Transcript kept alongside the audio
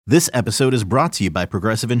This episode is brought to you by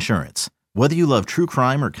Progressive Insurance. Whether you love true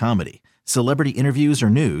crime or comedy, celebrity interviews or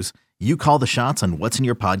news, you call the shots on what's in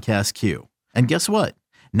your podcast queue. And guess what?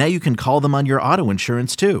 Now you can call them on your auto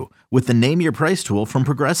insurance too with the Name Your Price tool from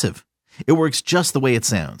Progressive. It works just the way it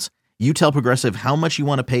sounds. You tell Progressive how much you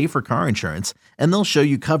want to pay for car insurance, and they'll show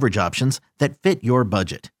you coverage options that fit your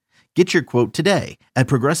budget. Get your quote today at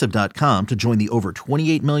Progressive.com to join the over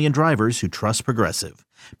 28 million drivers who trust Progressive.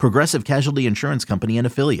 Progressive Casualty Insurance Company and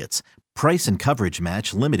Affiliates. Price and coverage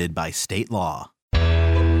match limited by state law.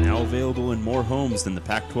 Now available in more homes than the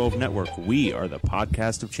Pac-12 network, we are the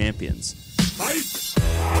podcast of champions. Fight!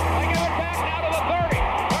 I get it back out of the 30,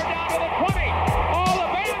 or down to the 20. All the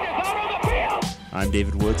band is out on the field. I'm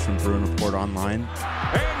David Woods from Bruin Report Online.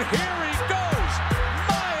 And here he goes,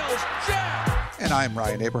 Miles Jack. And I'm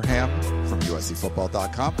Ryan Abraham from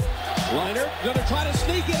USCFootball.com. Liner gonna try to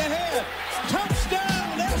sneak it ahead.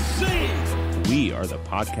 Touchdown, SC. We are the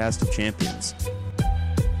podcast of champions.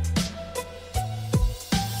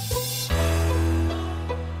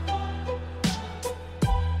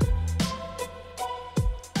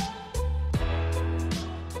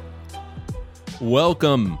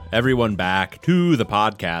 Welcome, everyone, back to the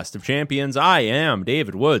podcast of champions. I am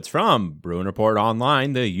David Woods from Bruin Report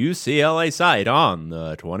Online, the UCLA site on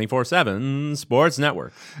the 24/7 Sports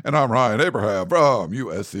Network. And I'm Ryan Abraham from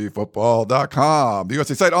USCFootball.com, the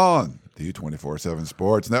USC site on the 24/7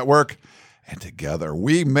 Sports Network. And together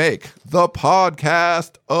we make the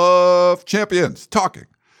podcast of champions, talking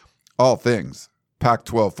all things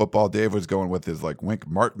Pac-12 football. Dave was going with his like Wink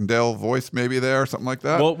Martindale voice maybe there, something like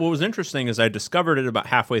that. Well, what was interesting is I discovered it about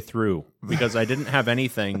halfway through because I didn't have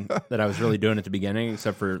anything that I was really doing at the beginning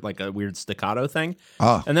except for like a weird staccato thing.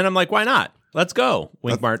 And then I'm like, why not? Let's go,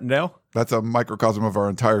 Wink Martindale. That's a microcosm of our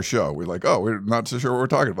entire show. We're like, oh, we're not so sure what we're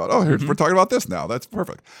talking about. Oh, here's we're talking about this now. That's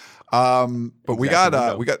perfect. But we had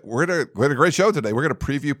a great show today. We're gonna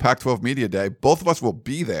preview Pac-12 Media Day. Both of us will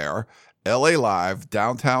be there. LA Live,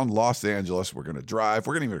 downtown Los Angeles. We're going to drive.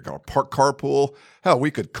 We're going to even go carpool. Hell,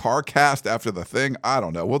 we could car cast after the thing. I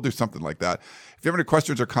don't know. We'll do something like that. If you have any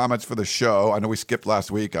questions or comments for the show, I know we skipped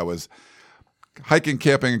last week. I was hiking,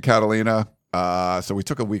 camping in Catalina. So we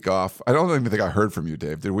took a week off. I don't even think I heard from you,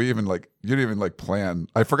 Dave. Did we even you didn't even plan?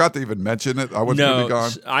 I forgot to even mention it. I wasn't going to be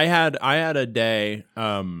gone. I had a day,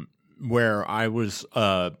 where I was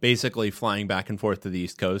basically flying back and forth to the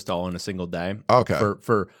East Coast all in a single day. Okay.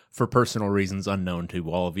 For personal reasons unknown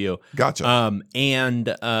to all of you. Gotcha.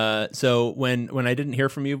 So when I didn't hear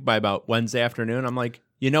from you by about Wednesday afternoon, I'm like,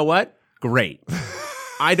 you know what? Great.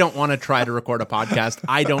 I don't want to try to record a podcast.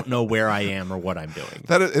 I don't know where I am or what I'm doing.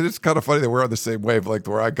 It is kind of funny that we're on the same wave. Like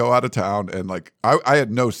where I go out of town and like I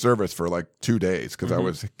had no service for like 2 days because I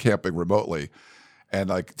was camping remotely. And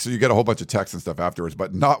so you get a whole bunch of texts and stuff afterwards,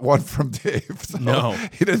 but not one from Dave. So no.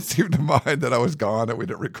 He didn't seem to mind that I was gone and we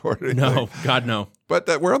didn't record anything. No, God, no. But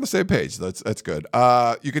we're on the same page. That's good.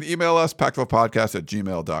 You can email us,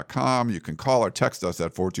 pac12podcast@gmail.com. You can call or text us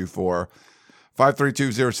at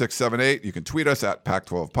 424-532-0678. You can tweet us at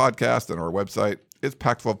Pac12podcast, and our website is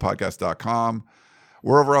pac12podcast.com.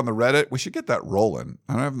 We're over on the Reddit. We should get that rolling.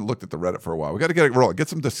 I haven't looked at the Reddit for a while. We got to get it rolling. Get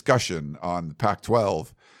some discussion on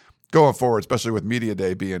Pac-12 going forward, especially with Media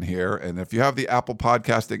Day being here. And if you have the Apple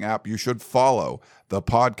Podcasting app, you should follow the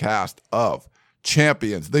podcast of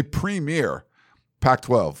champions, the premier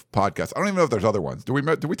Pac-12 podcast. I don't even know if there's other ones. Do we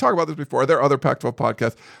talk about this before? Are there other Pac-12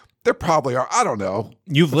 podcasts? There probably are. I don't know.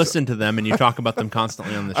 You've listened to them and you talk about them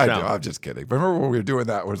constantly on the show. I do. I'm just kidding. But remember when we were doing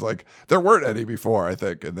that, it was like, there weren't any before, I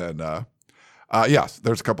think. And then, yes,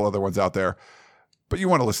 there's a couple other ones out there. But you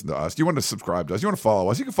want to listen to us. You want to subscribe to us. You want to follow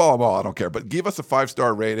us. You can follow them all. I don't care. But give us a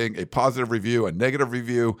 5-star rating, a positive review, a negative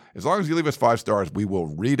review. As long as you leave us 5 stars, we will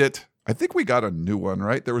read it. I think we got a new one,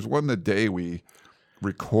 right? There was one the day we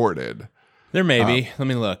recorded. There may be. Let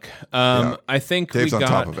me look. I think Dave's we got...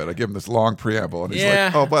 on top of it. I give him this long preamble, and he's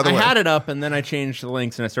like, oh, by the way. I had it up, and then I changed the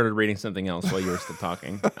links, and I started reading something else while you were still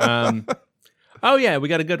talking. Oh, yeah, we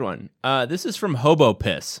got a good one. This is from Hobo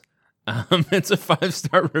Piss. It's a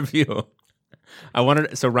 5-star review.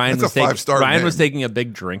 Ryan was taking a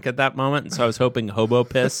big drink at that moment, and so I was hoping Hobo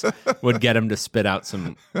Piss would get him to spit out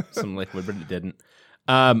some liquid, but it didn't.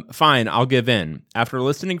 Fine, I'll give in. After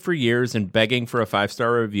listening for years and begging for a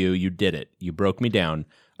 5-star review, you did it. You broke me down.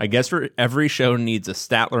 I guess for every show needs a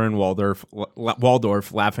Statler and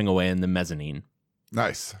Waldorf laughing away in the mezzanine.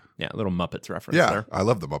 Nice. Yeah, a little Muppets reference there. I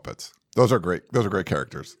love the Muppets. Those are great. Those are great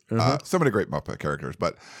characters. So many great Muppet characters.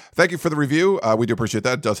 But thank you for the review. We do appreciate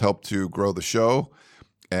that. It does help to grow the show.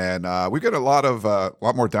 And we get a lot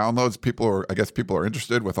more downloads. People are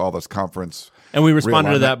interested with all this conference. And we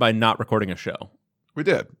responded to that by not recording a show. We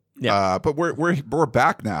did. Yeah. But we're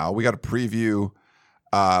back now. We got to preview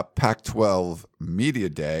Pac-12 Media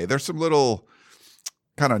Day. There's some little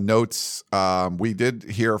kind of notes. We did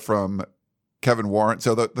hear from Kevin Warren.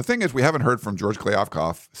 So the thing is, we haven't heard from George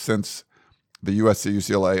Kliavkoff since the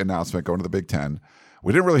USC-UCLA announcement going to the Big Ten.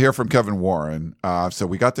 We didn't really hear from Kevin Warren, so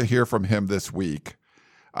we got to hear from him this week.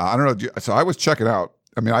 I don't know. So I was checking out.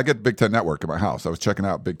 I mean, I get Big Ten Network in my house. I was checking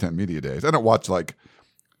out Big Ten Media Days. I don't watch I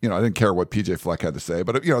didn't care what PJ Fleck had to say,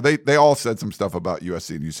 but they all said some stuff about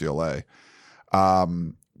USC and UCLA.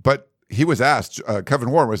 But he was asked. Kevin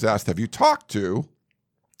Warren was asked, "Have you talked to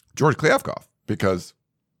George Kliavkoff?" Because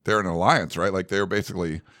they're in an alliance, right? Like they're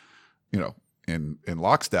basically, in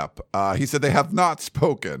lockstep. He said they have not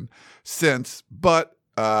spoken since, but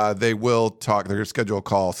they will talk. They're going to schedule a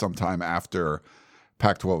call sometime after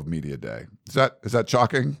Pac-12 Media Day. Is that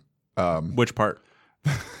shocking? Which part?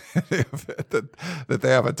 that they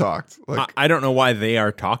haven't talked. I don't know why they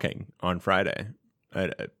are talking on Friday.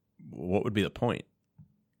 What would be the point?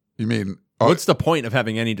 You mean what's the point of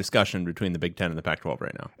having any discussion between the Big Ten and the Pac-12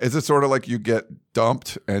 right now? Is it sort of like you get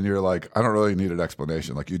dumped and you're like, I don't really need an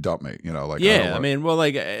explanation. Like you dump me, Yeah,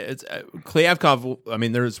 it's Kliavkoff. I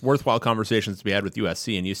mean, there's worthwhile conversations to be had with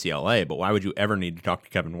USC and UCLA, but why would you ever need to talk to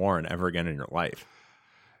Kevin Warren ever again in your life?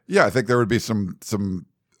 Yeah, I think there would be some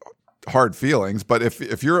hard feelings, but if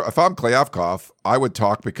I'm Kliavkoff, I would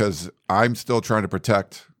talk because I'm still trying to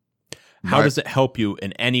protect. How does it help you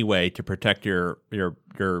in any way to protect your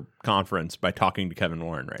conference by talking to Kevin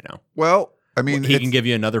Warren right now? Well, I mean, he can give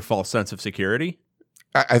you another false sense of security.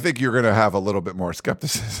 I think you're going to have a little bit more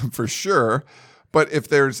skepticism for sure. But if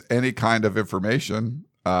there's any kind of information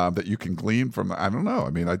that you can glean from, I don't know. I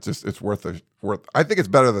mean, it's worth. I think it's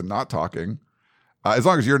better than not talking. As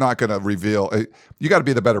long as you're not going to reveal, you got to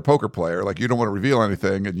be the better poker player. Like you don't want to reveal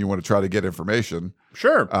anything, and you want to try to get information.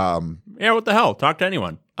 Sure. Yeah. What the hell? Talk to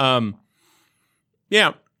anyone.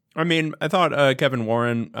 Yeah. I mean, I thought Kevin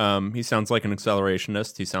Warren. He sounds like an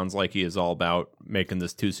accelerationist. He sounds like he is all about making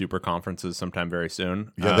this 2 super conferences sometime very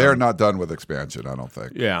soon. Yeah, they're not done with expansion, I don't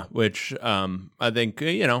think. Yeah, which I think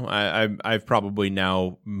I've probably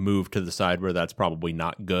now moved to the side where that's probably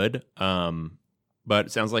not good. But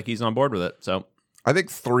it sounds like he's on board with it. So. I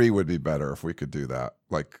think 3 would be better if we could do that.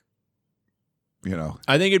 I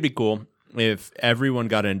think it'd be cool if everyone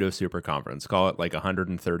got into a super conference, call it like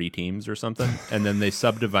 130 teams or something, and then they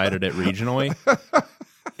subdivided it regionally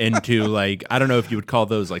into I don't know if you would call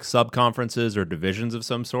those like sub-conferences or divisions of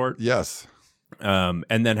some sort. Yes. And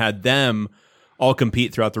then had them all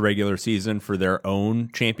compete throughout the regular season for their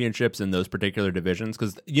own championships in those particular divisions.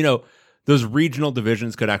 Because, those regional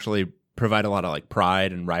divisions could actually provide a lot of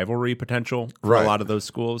pride and rivalry potential for a lot of those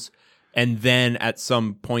schools. And then at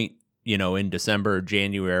some point, in December or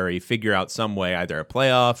January, figure out some way, either a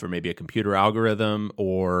playoff or maybe a computer algorithm,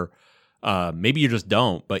 or maybe you just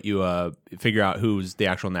don't, but you figure out who's the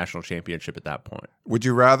actual national championship at that point. Would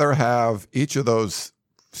you rather have each of those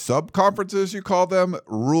sub-conferences, you call them,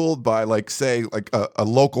 ruled by a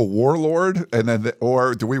local warlord, and then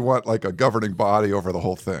or do we want a governing body over the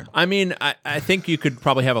whole thing? I mean, I think you could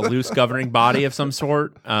probably have a loose governing body of some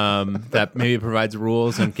sort that maybe provides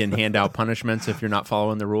rules and can hand out punishments if you're not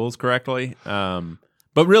following the rules correctly.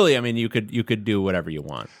 But really, I mean, you could do whatever you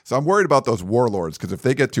want. So I'm worried about those warlords, because if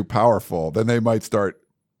they get too powerful, then they might start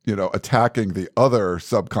attacking the other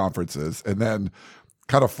sub-conferences and then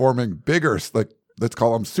kind of forming bigger, let's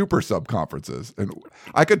call them super sub-conferences. And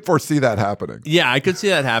I could foresee that happening. Yeah, I could see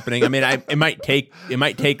that happening. I mean, it might take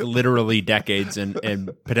literally decades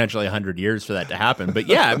and potentially 100 years for that to happen. But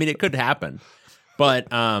yeah, I mean, it could happen. But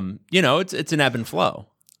it's an ebb and flow.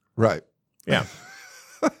 Right. Yeah.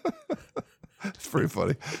 It's pretty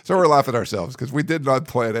funny. So we're laughing at ourselves because we did not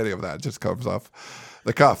plan any of that. It just comes off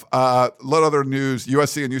the cuff. A lot of other news.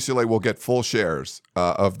 USC and UCLA will get full shares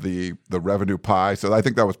of the revenue pie. So I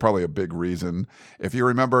think that was probably a big reason. If you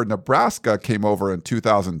remember, Nebraska came over in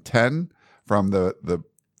 2010 from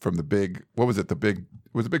the big, what was it?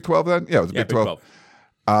 Was it Big 12 then? Yeah, it was Big 12.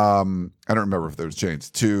 I don't remember if there was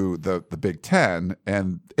change to the Big 10,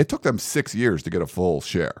 and it took them 6 years to get a full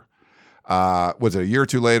share. Was it a year or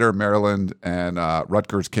two later? Maryland and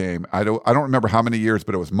Rutgers came. I don't remember how many years,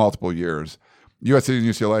 but it was multiple years. USC and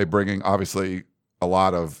UCLA bringing obviously a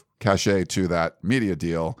lot of cachet to that media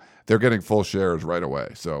deal. They're getting full shares right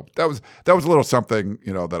away. So that was a little something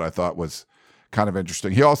that I thought was kind of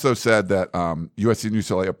interesting. He also said that USC and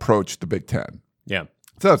UCLA approached the Big Ten. Yeah.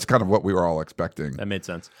 So that's kind of what we were all expecting. That made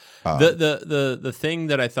sense. The thing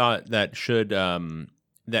that I thought that should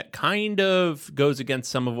that kind of goes against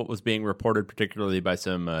some of what was being reported, particularly by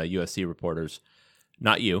some USC reporters,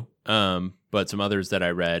 not you, but some others that I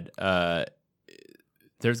read.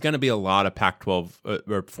 there's going to be a lot of Pac-12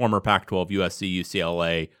 or former Pac-12 USC,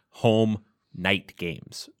 UCLA home night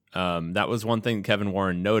games. That was one thing Kevin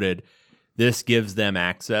Warren noted. This gives them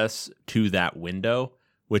access to that window,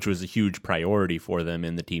 which was a huge priority for them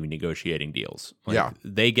in the TV negotiating deals.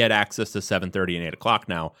 They get access to 7:30 and 8 o'clock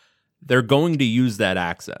now. They're going to use that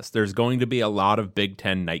access. There's going to be a lot of Big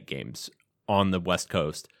Ten night games on the West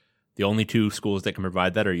Coast. The only two schools that can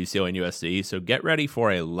provide that are UCLA and USC. So get ready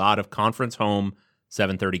for a lot of conference home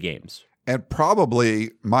 7:30 games. And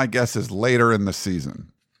probably my guess is later in the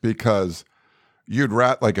season, because you'd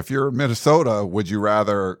like if you're Minnesota, would you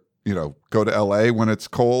rather go to LA when it's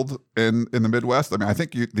cold in the Midwest? I mean, I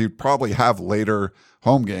think you'd probably have later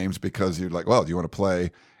home games because you're like, well, do you want to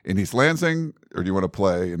play in East Lansing, or do you want to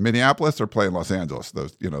play in Minneapolis, or play in Los Angeles?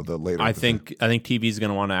 Those, the later. I think TV is going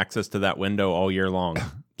to want access to that window all year long.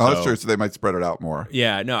 That's true. So they might spread it out more.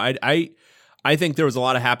 Yeah, no, I think there was a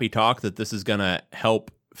lot of happy talk that this is going to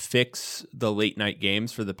help fix the late night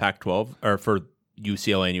games for the Pac-12 or for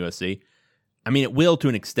UCLA and USC. I mean, it will to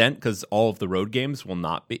an extent because all of the road games will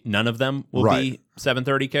not be. None of them will be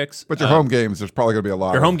 7:30 kicks. But your home games, there's probably going to be a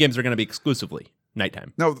lot. Your home games are going to be exclusively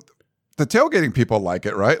nighttime. No, the tailgating people like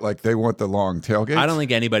it, right? Like they want the long tailgates. I don't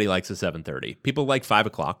think anybody likes a 7:30. People like 5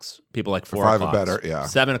 o'clocks. People like 4 5 o'clocks. Better, yeah.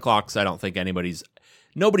 7 o'clocks. I don't think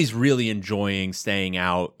nobody's really enjoying staying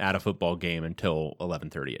out at a football game until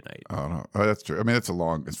 11:30 at night. Oh no, that's true. I mean, it's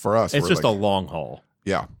for us. It's just a long haul.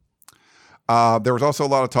 Yeah. There was also a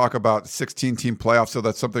lot of talk about 16-team playoffs, so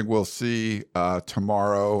that's something we'll see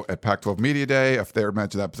tomorrow at Pac-12 Media Day. If they're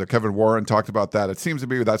mentioned that, so Kevin Warren talked about that. It seems to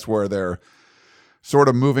be that's where they're sort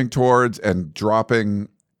of moving towards and dropping,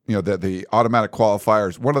 the automatic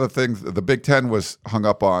qualifiers. One of the things the Big Ten was hung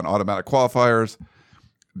up on automatic qualifiers.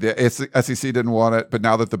 The SEC didn't want it, but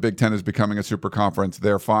now that the Big Ten is becoming a super conference,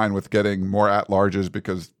 they're fine with getting more at-larges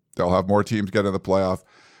because they'll have more teams get in the playoff.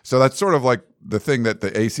 So that's sort of like the thing that the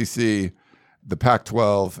ACC, the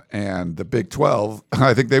Pac-12, and the Big 12,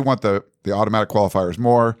 I think they want the automatic qualifiers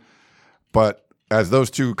more. But as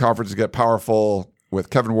those two conferences get powerful,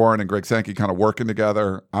 with Kevin Warren and Greg Sankey kind of working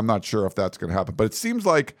together, I'm not sure if that's going to happen. But it seems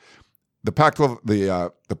like the Pac-12,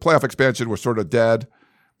 the playoff expansion was sort of dead.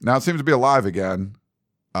 Now it seems to be alive again,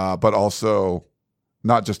 but also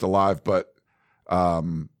not just alive, but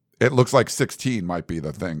it looks like 16 might be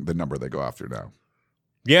the number they go after now.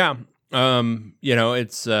 Yeah.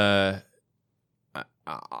 It's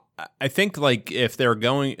I think like if they're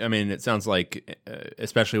going, I mean, it sounds like,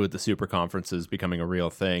 especially with the super conferences becoming a real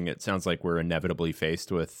thing, it sounds like we're inevitably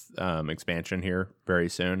faced with expansion here very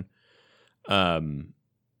soon. I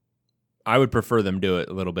would prefer them do it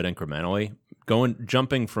a little bit incrementally.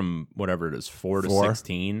 Jumping from whatever it is, 4 to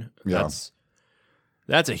 16. Yeah.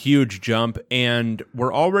 That's a huge jump, and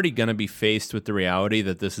we're already going to be faced with the reality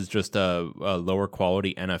that this is just a lower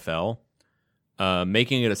quality NFL.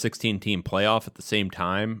 Making it a 16-team playoff at the same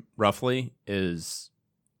time, roughly, is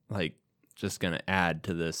like just going to add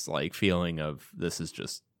to this like feeling of this is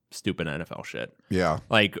just stupid NFL shit. Yeah.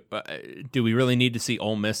 Like, do we really need to see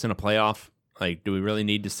Ole Miss in a playoff? Like, do we really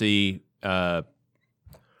need to see? So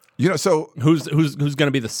who's going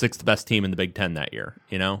to be the 6th best team in the Big Ten that year?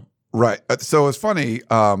 Right. So it's funny.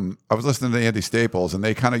 I was listening to Andy Staples, and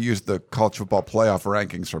they kind of used the college football playoff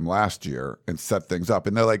rankings from last year and set things up.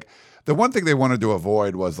 And they're like, the one thing they wanted to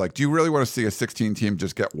avoid was like, do you really want to see a 16 team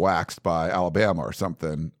just get waxed by Alabama or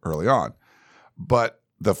something early on? But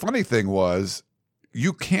the funny thing was,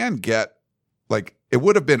 you can get like, it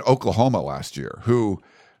would have been Oklahoma last year, who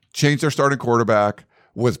changed their starting quarterback,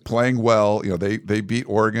 was playing well. They beat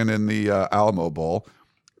Oregon in the Alamo Bowl.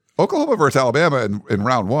 Oklahoma versus Alabama in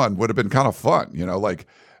round one would have been kind of fun, like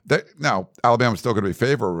that. Now Alabama's still going to be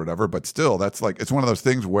favored or whatever, but still, that's like, it's one of those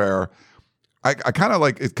things where I kind of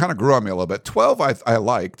like, it kind of grew on me a little bit. 12, I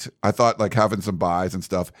liked. I thought like having some buys and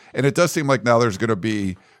stuff, and it does seem like now there's going to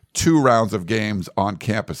be 2 rounds of games on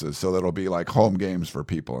campuses, so that'll be like home games for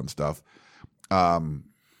people and stuff.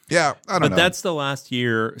 Yeah, I don't know. But that's the last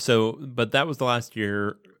year. But that was the last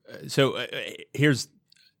year. So here's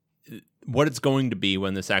what it's going to be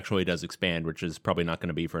when this actually does expand, which is probably not going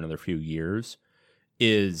to be for another few years,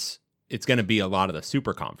 is it's going to be a lot of the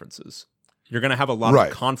super conferences. You're going to have a lot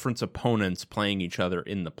of conference opponents playing each other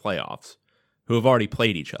in the playoffs who have already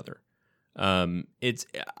played each other. It's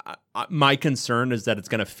my concern is that it's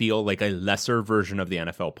going to feel like a lesser version of the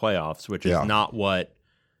NFL playoffs, which is not what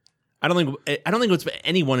I don't think what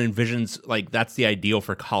anyone envisions. Like that's the ideal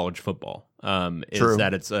for college football. Is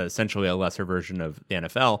that it's essentially a lesser version of the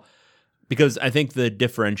NFL. Because I think the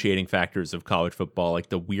differentiating factors of college football, like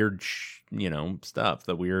the weird, stuff,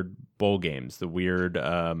 the weird bowl games, the weird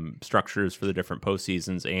structures for the different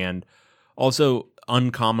postseasons, and also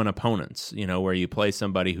uncommon opponents, where you play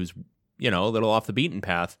somebody who's, a little off the beaten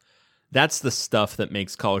path. That's the stuff that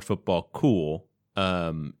makes college football cool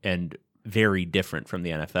and very different from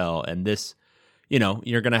the NFL. And this,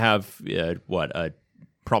 you're going to have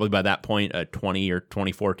probably by that point a 20 or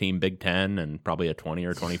 24 team Big Ten and probably a 20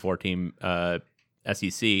 or 24 team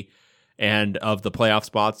SEC. And of the playoff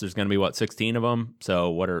spots, there's going to be 16 of them.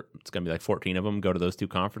 So it's going to be like 14 of them go to those two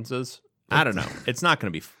conferences. I don't know. It's not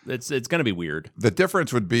going to be. It's going to be weird. The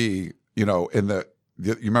difference would be, you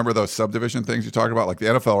remember those subdivision things you talked about? Like the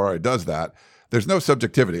NFL already does that. There's no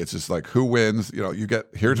subjectivity. It's just like who wins. You get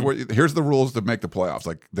here's the rules to make the playoffs.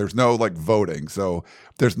 Like there's no like voting. So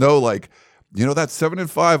there's no like, that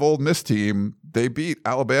 7-5 Ole Miss team. They beat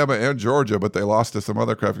Alabama and Georgia, but they lost to some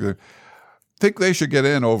other crap. Think they should get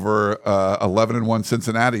in over 11-1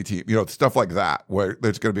 Cincinnati team. Stuff like that where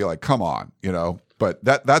there's going to be like, come on, But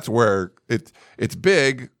that's where it's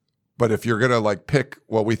big. But if you're going to like pick,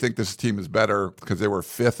 well, we think this team is better because they were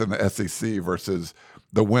 5th in the SEC versus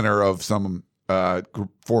the winner of some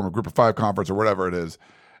former Group of 5 conference or whatever it is.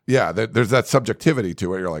 Yeah, there's that subjectivity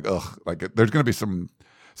to it. You're like, ugh, like there's going to be some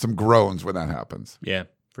groans when that happens. Yeah,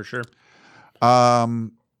 for sure.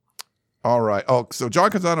 All right. Oh, so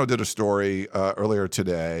John Canzano did a story earlier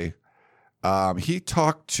today. He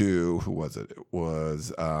talked to, who was it? It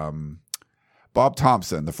was Bob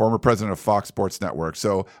Thompson, the former president of Fox Sports Network.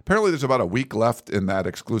 So apparently there's about a week left in that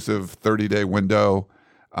exclusive 30-day window.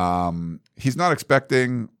 He's not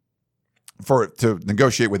expecting to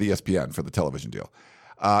negotiate with ESPN for the television deal.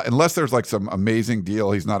 Unless there's like some amazing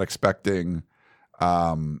deal, he's not expecting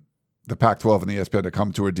the Pac-12 and the ESPN to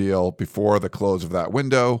come to a deal before the close of that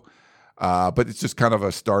window. But it's just kind of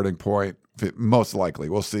a starting point, most likely.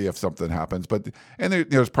 We'll see if something happens. And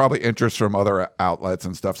there's probably interest from other outlets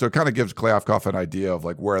and stuff. So it kind of gives Kliavkoff an idea of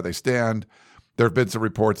like where they stand. There have been some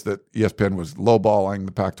reports that ESPN was lowballing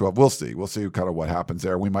the Pac-12. We'll see. We'll see kind of what happens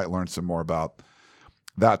there. We might learn some more about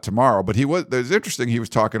that tomorrow. But it was interesting. He was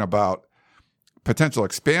talking about potential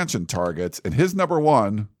expansion targets, and his number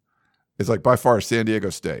one is like by far San Diego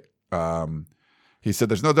State. He said,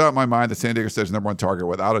 "There's no doubt in my mind that San Diego State is number one target,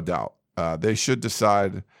 without a doubt. They should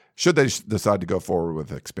decide to go forward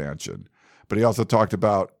with expansion." But he also talked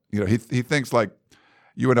about, he thinks like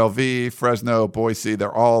UNLV, Fresno, Boise,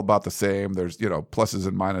 they're all about the same. There's, pluses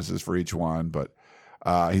and minuses for each one. But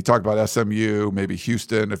he talked about SMU, maybe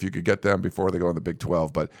Houston, if you could get them before they go in the Big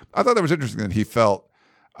 12. But I thought that was interesting that he felt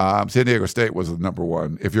San Diego State was the number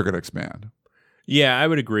one if you're going to expand. Yeah, I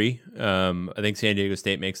would agree. I think San Diego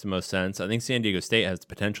State makes the most sense. I think San Diego State has the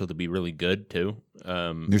potential to be really good too.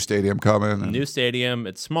 New stadium coming. New stadium.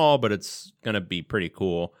 It's small, but it's going to be pretty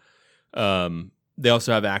cool. They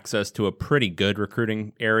also have access to a pretty good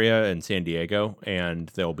recruiting area in San Diego, and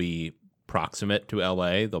they'll be proximate to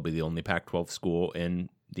LA. They'll be the only Pac-12 school in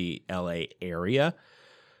the LA area.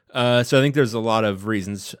 So I think there's a lot of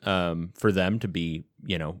reasons for them to be,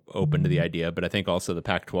 open to the idea. But I think also the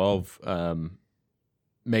Pac-12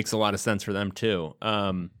 makes a lot of sense for them too.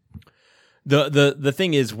 The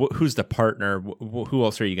thing is, who's the partner? Who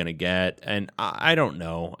else are you going to get? And I don't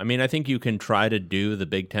know. I mean, I think you can try to do the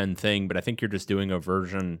Big Ten thing, but I think you're just doing a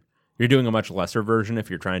version. You're doing a much lesser version if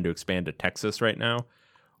you're trying to expand to Texas right now.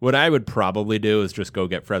 What I would probably do is just go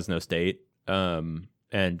get Fresno State and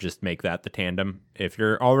just make that the tandem. If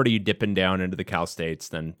you're already dipping down into the Cal States,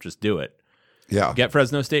 then just do it. Yeah. Get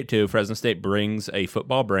Fresno State too. Fresno State brings a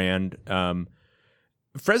football brand.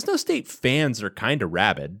 Fresno State fans are kind of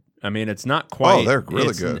rabid. I mean, it's not quite. Oh, they're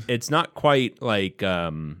really good. It's not quite like.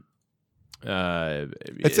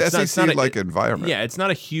 It's SEC like environment. Yeah, it's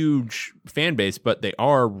not a huge fan base, but they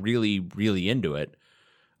are really, really into it.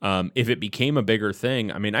 If it became a bigger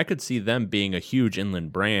thing, I mean, I could see them being a huge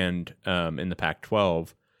inland brand in the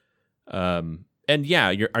Pac-12. And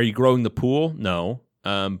yeah, are you growing the pool? No.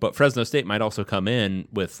 But Fresno State might also come in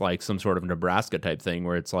with like some sort of Nebraska type thing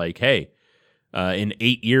where it's like, hey, in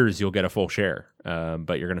 8 years you'll get a full share,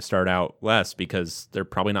 but you're going to start out less because they're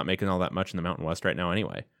probably not making all that much in the Mountain West right now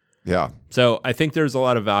anyway. Yeah. So I think there's a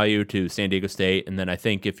lot of value to San Diego State, and then I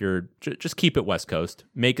think if you're just keep it West Coast,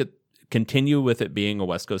 make it continue with it being a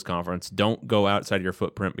West Coast conference. Don't go outside your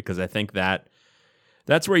footprint because I think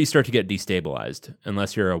that's where you start to get destabilized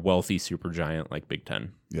unless you're a wealthy supergiant like Big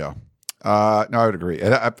Ten. Yeah. No, I would agree.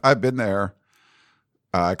 And I've been there.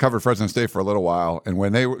 I covered Fresno State for a little while, and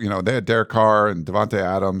when they had Derek Carr and Devontae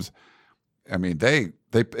Adams. I mean,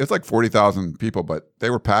 it's like 40,000 people, but they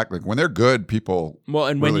were packed. Like when they're good, people. Well,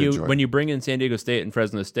 and really when you bring in San Diego State and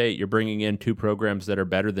Fresno State, you're bringing in two programs that are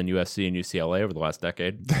better than USC and UCLA over the last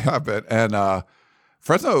decade. They have it, and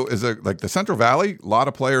Fresno is like the Central Valley, a lot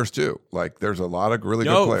of players too. Like there's a lot of really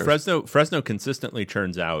good players. Fresno consistently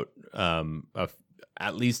churns out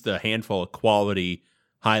at least a handful of quality,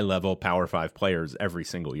 high-level Power 5 players every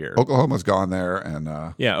single year. Oklahoma's gone there, and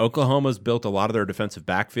Oklahoma's built a lot of their defensive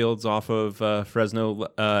backfields off of Fresno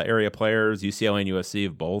area players. UCLA and USC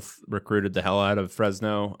have both recruited the hell out of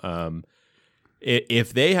Fresno.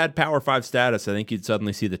 If they had Power 5 status, I think you'd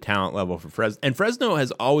suddenly see the talent level for Fresno. And Fresno has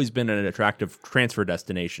always been an attractive transfer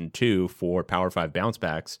destination, too, for Power 5 bounce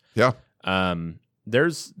backs. Yeah.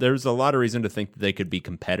 There's a lot of reason to think that they could be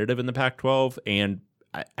competitive in the Pac-12, and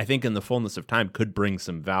I think in the fullness of time could bring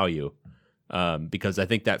some value because I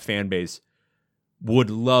think that fan base would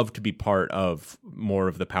love to be part of more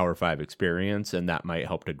of the Power 5 experience, and that might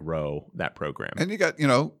help to grow that program. And you got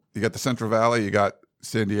the Central Valley, you got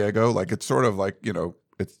San Diego. Like it's sort of like,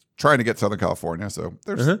 it's trying to get Southern California. So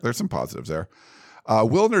there's some positives there.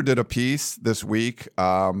 Wilner did a piece this week.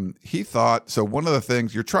 He thought, so one of the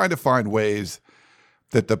things, you're trying to find ways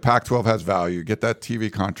that the Pac-12 has value, get that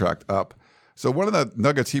TV contract up. So one of the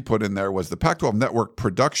nuggets he put in there was the Pac-12 network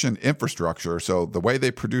production infrastructure. So the way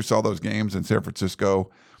they produce all those games in San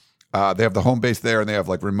Francisco, they have the home base there, and they have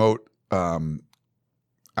like remote, some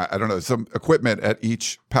equipment at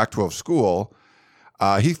each Pac-12 school.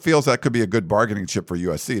 He feels that could be a good bargaining chip for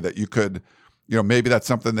USC, that you could, maybe that's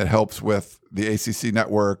something that helps with the ACC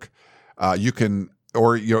network. You can,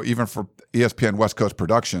 or, even for ESPN West Coast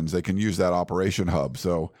Productions, they can use that operation hub.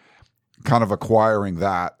 So kind of acquiring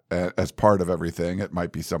that as part of everything, it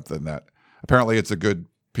might be something that apparently it's a good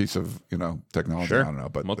piece of, technology. Sure. I don't know,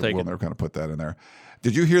 but we'll never kind of put that in there.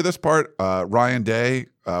 Did you hear this part? Ryan Day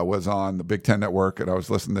was on the Big Ten Network, and I was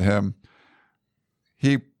listening to him.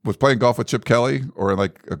 He was playing golf with Chip Kelly, or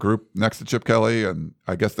like a group next to Chip Kelly, and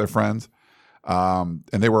I guess they're friends. And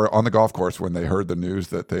they were on the golf course when they heard the news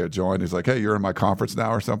that they had joined. He's like, "Hey, you're in my conference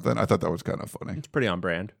now," or something. I thought that was kind of funny. It's pretty on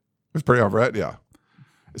brand. It's pretty on brand, yeah.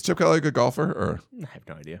 Is Chip Kelly a good golfer, or I have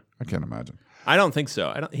no idea. I can't imagine. I don't think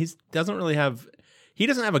so. He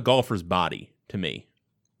doesn't have a golfer's body to me.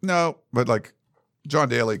 No, but like John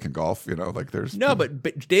Daly can golf, like there's no,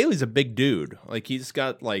 but Daly's a big dude. Like he's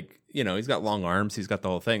got he's got long arms. He's got the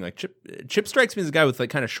whole thing. Like Chip strikes me as a guy with like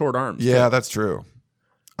kind of short arms. Yeah, too. That's true.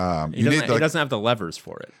 He doesn't have the levers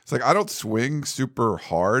for it. It's like I don't swing super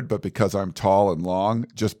hard, but because I'm tall and long,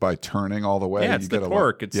 just by turning all the way, it's the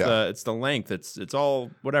torque, it's the length, it's all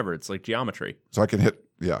whatever. It's like geometry. So I can hit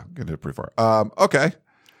pretty far. Okay,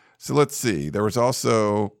 so let's see. There was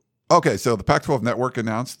also so the Pac-12 Network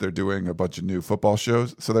announced they're doing a bunch of new football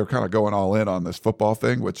shows. So they're kind of going all in on this football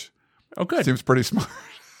thing, which seems pretty smart.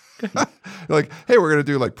 Like, hey, we're going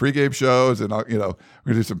to do like pregame shows, and we're going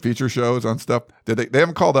to do some feature shows on stuff. They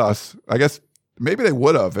haven't called us. I guess maybe they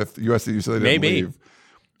would have if USC said they didn't leave.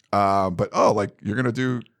 But you're going to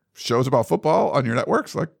do shows about football on your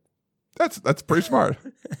networks? Like, that's pretty smart.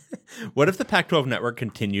 What if the Pac-12 Network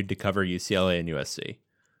continued to cover UCLA and USC?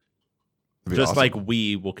 Just awesome. like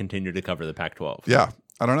we will continue to cover the Pac-12. Yeah.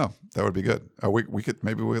 I don't know. That would be good. We could,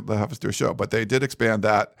 maybe we'll have us do a show, but they did expand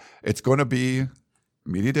that. It's going to be,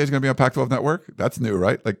 Media Day is going to be on Pac-12 Network. That's new,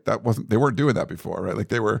 right? Like they weren't doing that before, right? Like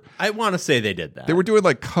they were. I want to say they did that. They were doing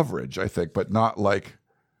like coverage, I think, but not like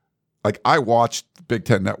I watched Big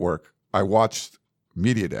Ten Network. I watched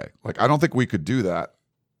Media Day. Like I don't think we could do that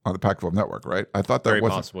on the Pac-12 Network, right? I thought that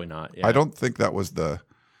was possibly not. Yeah. I don't think that was the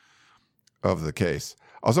case.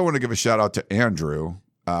 I also want to give a shout out to Andrew,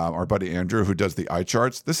 our buddy Andrew, who does the eye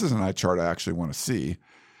charts. This is an eye chart I actually want to see.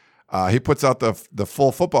 He puts out the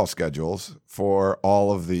full football schedules for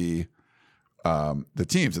all of the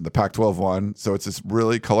teams in the Pac-12 one. So it's this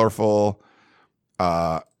really colorful,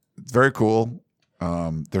 very cool.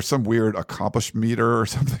 There's some weird accomplish meter or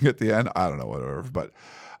something at the end. I don't know whatever, but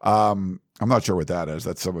I'm not sure what that is.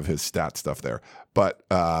 That's some of his stat stuff there. But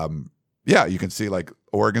you can see like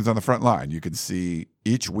Oregon's on the front line. You can see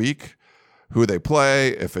each week who they play,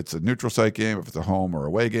 if it's a neutral site game, if it's a home or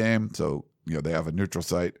away game. So they have a neutral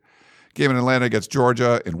site game in Atlanta against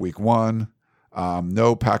Georgia in week 1.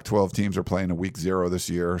 No Pac-12 teams are playing in week 0 this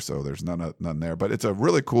year, so there's none there. But it's a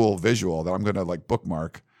really cool visual that I'm going to like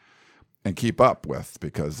bookmark and keep up with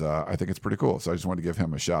because I think it's pretty cool. So I just wanted to give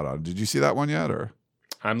him a shout out. Did you see that one yet? Or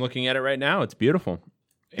I'm looking at it right now. It's beautiful.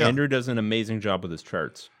 Yeah. Andrew does an amazing job with his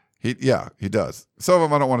charts. He does. Some of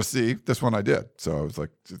them I don't want to see. This one I did. So I was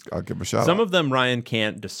like, I'll give him a shout out. Some of them Ryan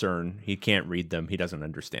can't discern. He can't read them. He doesn't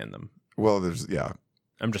understand them. Well,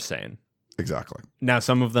 I'm just saying. Exactly. Now,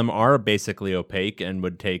 some of them are basically opaque and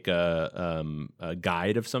would take a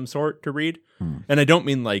guide of some sort to read. And I don't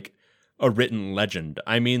mean like, a written legend.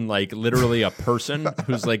 I mean, like literally a person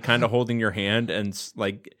who's like kind of holding your hand and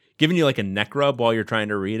like giving you like a neck rub while you're trying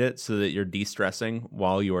to read it so that you're de-stressing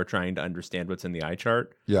while you are trying to understand what's in the eye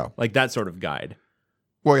chart. Yeah. Like that sort of guide.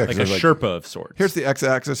 Well, yeah, like a Sherpa of sorts. Here's the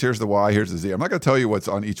x-axis, here's the y, here's the z. I'm not going to tell you what's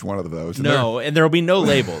on each one of those. And and there will be no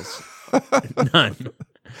labels. None.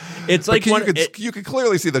 It's like you can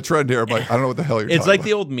clearly see the trend here. I'm like, I don't know what the hell you're talking about. It's like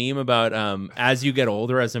the old meme about as you get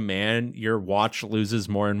older as a man, your watch loses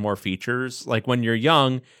more and more features. Like when you're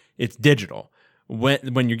young, it's digital.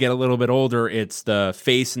 When you get a little bit older, it's the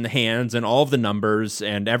face and the hands and all of the numbers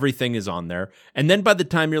and everything is on there. And then by the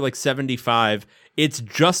time you're like 75, it's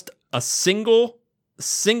just a single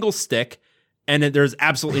stick and there's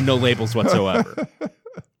absolutely no labels whatsoever.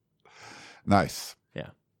 Nice. Yeah.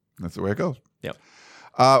 That's the way it goes. Yep.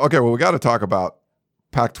 Okay, well, we got to talk about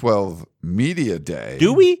Pac-12 Media Day.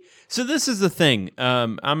 Do we? So this is the thing.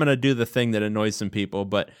 I'm going to do the thing that annoys some people,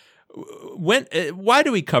 but why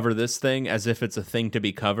do we cover this thing as if it's a thing to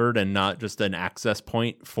be covered and not just an access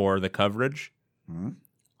point for the coverage? Mm-hmm.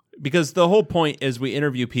 Because the whole point is we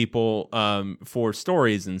interview people for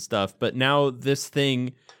stories and stuff, but now this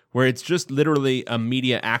thing where it's just literally a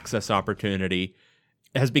media access opportunity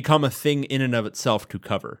has become a thing in and of itself to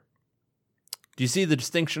cover. Do you see the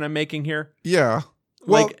distinction I'm making here? Yeah.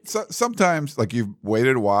 Well, sometimes like you've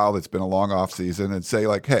waited a while, it's been a long off season, and say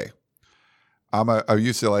like, hey, I'm a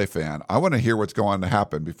UCLA fan. I want to hear what's going to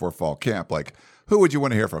happen before fall camp. Like, who would you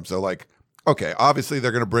want to hear from? So like, okay, obviously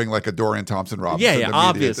they're going to bring like a Dorian Thompson-Robinson. Yeah,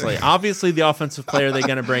 obviously. Obviously the offensive player they're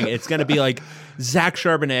going to bring, it's going to be like Zach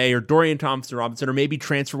Charbonnet or Dorian Thompson-Robinson or maybe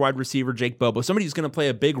transfer wide receiver Jake Bobo. Somebody who's going to play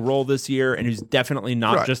a big role this year and who's definitely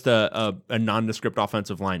not just a nondescript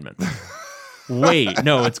offensive lineman. Wait,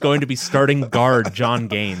 no, it's going to be starting guard John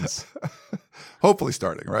Gaines. Hopefully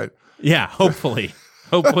starting, right? Yeah, hopefully.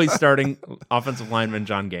 Hopefully starting offensive lineman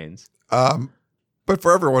John Gaines. But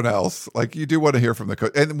for everyone else, like you do want to hear from the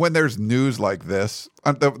coach. And when there's news like this,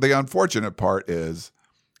 the unfortunate part is,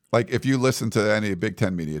 like if you listen to any Big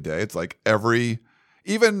Ten Media Day, it's like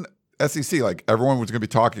even SEC, like everyone was going to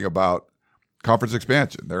be talking about conference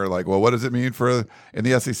expansion. They're like, well, what does it mean in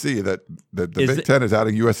the SEC that the Big Ten is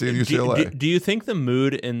adding USC and UCLA? Do you think the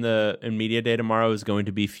mood in Media Day tomorrow is going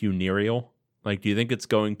to be funereal? Like, do you think it's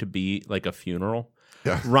going to be like a funeral?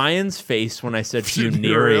 Yeah. Ryan's face when I said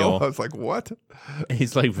funereal. I was like, what?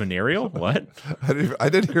 He's like, venereal? What? I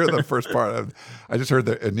didn't hear the first part. I just heard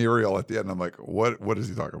the venereal at the end. I'm like, what is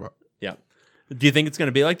he talking about? Yeah. Do you think it's going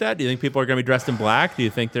to be like that? Do you think people are going to be dressed in black? Do you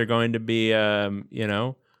think they're going to be,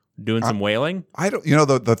 doing some wailing? I don't.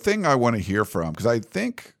 The thing I want to hear from, because I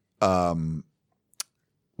think, what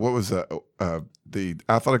was the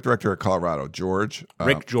athletic director at Colorado, George?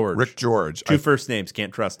 Rick George. Rick George. Two first names.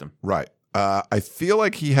 Can't trust him. Right. I feel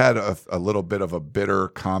like he had a little bit of a bitter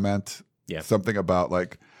comment. Yeah. Something about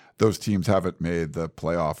like those teams haven't made the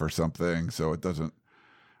playoff or something, so it doesn't,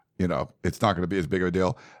 it's not going to be as big of a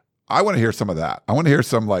deal. I want to hear some of that. I want to hear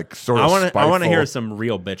some like sort of I want to hear some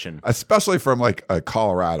real bitching. Especially from like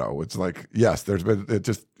Colorado. It's like, yes, there's been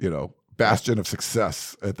just, bastion of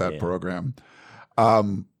success at that program.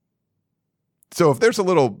 So if there's a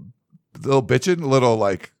little bitching,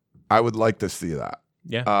 like, I would like to see that.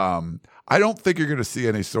 Yeah. I don't think you're going to see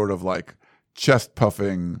any sort of like chest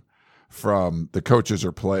puffing from the coaches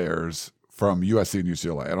or players from USC and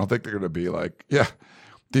UCLA. I don't think they're going to be like, yeah,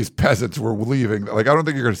 these peasants were leaving. Like, I don't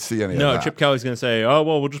think you're going to see any of that. No, Chip Kelly's going to say, oh,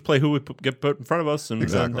 well, we'll just play who we get put in front of us, and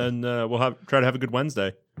we'll try to have a good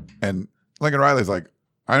Wednesday. And Lincoln Riley's like,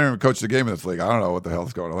 I don't even coach the game in this league. I don't know what the hell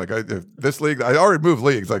is going on. Like, if this league, I already moved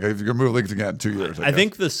leagues. Like, if you can move leagues again in 2 years. I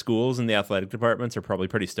think the schools and the athletic departments are probably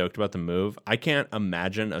pretty stoked about the move. I can't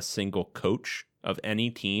imagine a single coach of any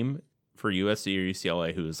team for USC or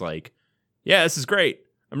UCLA who is like, yeah, this is great.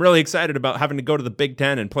 I'm really excited about having to go to the Big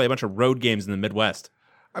Ten and play a bunch of road games in the Midwest.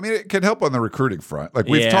 I mean, it can help on the recurting front. Like,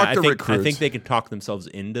 we've talked to recruits. I think they can talk themselves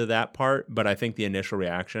into that part, but I think the initial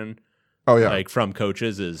reaction from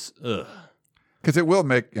coaches is, ugh. Because it will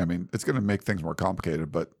make, it's going to make things more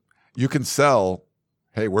complicated, but you can sell,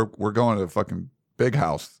 hey, we're going to a fucking big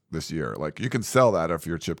house this year. Like, you can sell that if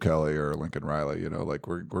you're Chip Kelly or Lincoln Riley, like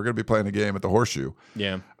we're going to be playing a game at the Horseshoe.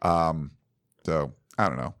 Yeah. So I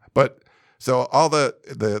don't know. But so all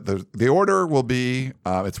the order will be,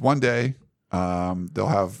 it's 1 day. They'll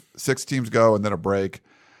have 6 teams go and then a break.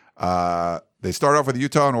 They start off with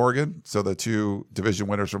Utah and Oregon. So the 2 division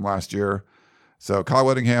winners from last year. So Kyle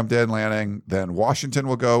Whittingham, Dan Lanning, then Washington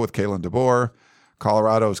will go with Kalen DeBoer.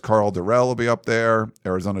 Colorado's Carl Durrell will be up there.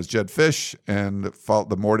 Arizona's Jed Fish. And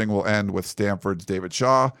the morning will end with Stanford's David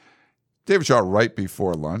Shaw. David Shaw right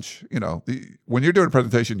before lunch. You know, when you're doing a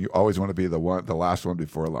presentation, you always want to be the last one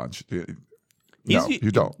before lunch. No,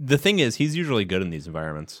 you don't. The thing is, he's usually good in these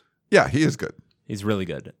environments. Yeah, he is good. He's really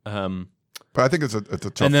good. But I think it's a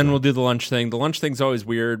tough. And then we'll do the lunch thing. The lunch thing's always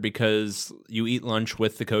weird because you eat lunch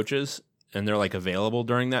with the coaches, and they're like available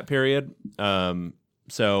during that period.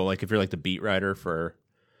 So like if you're like the beat writer for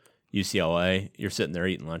UCLA, you're sitting there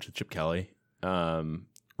eating lunch with Chip Kelly,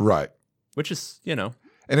 right? Which is, you know,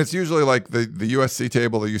 and it's usually like the USC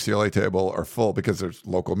table, the UCLA table are full because there's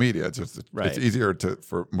local media. It's just it's easier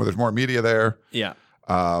when there's more media there. Yeah.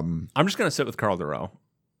 I'm just gonna sit with Carl Durrell.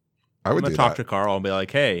 I'm gonna talk to Carl and be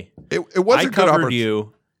like, "Hey, it was I covered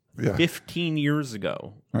you 15 years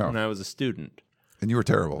ago when I was a student, and you were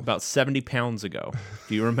terrible. About 70 pounds ago.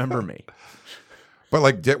 Do you remember me?" But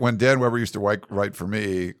like when Dan Weber used to write for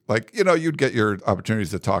me, like, you know, you'd get your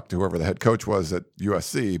opportunities to talk to whoever the head coach was at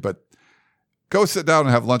USC, but go sit down and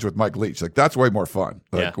have lunch with Mike Leach. Like that's way more fun.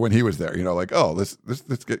 Like when he was there, you know, like, oh, let's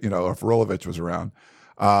get, you know, if Rolovich was around.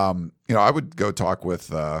 You know, I would go talk with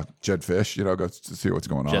Jed Fish, you know, go to see what's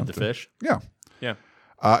going on. Jed the Fish? Yeah. Yeah.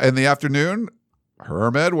 In the afternoon,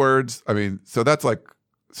 Herm Edwards. I mean, so that's like,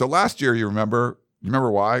 so last year, you remember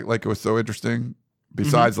why? Like it was so interesting?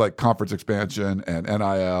 Besides like conference expansion and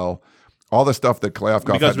NIL, all the stuff that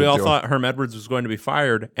Kliavkoff because we all thought Herm Edwards was going to be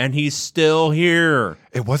fired, and he's still here.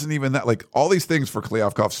 It wasn't even that. Like all these things for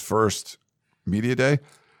Kliavkoff's first media day,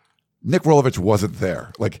 Nick Rolovich wasn't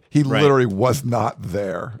there. Like he literally was not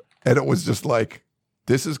there. And it was just like,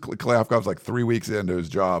 this is Kliavkoff's like 3 weeks into his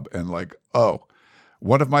job. And like, oh,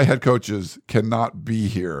 one of my head coaches cannot be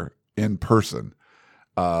here in person.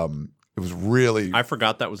 It was really, I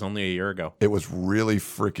forgot that was only a year ago. It was really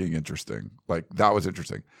freaking interesting. Like that was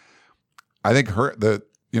interesting. I think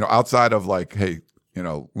outside of like, hey, you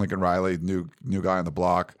know, Lincoln Riley, new guy on the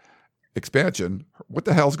block, expansion, what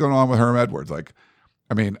the hell's going on with Herm Edwards? Like,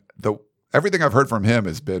 I mean, everything I've heard from him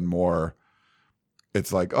has been more,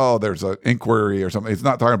 it's like, oh, there's an inquiry or something. It's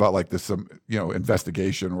not talking about like this,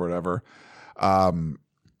 investigation or whatever.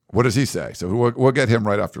 What does he say? So we'll get him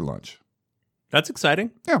right after lunch. That's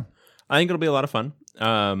exciting. Yeah. I think it'll be a lot of fun.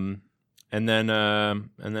 And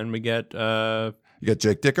then we get, you got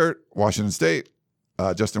Jake Dickert, Washington State,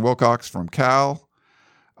 Justin Wilcox from Cal.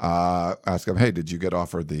 Ask him, hey, did you get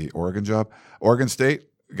offered the Oregon job? Oregon State,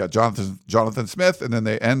 you got Jonathan Smith, and then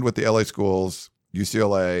they end with the LA schools,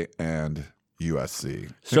 UCLA and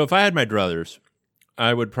USC. So if I had my druthers,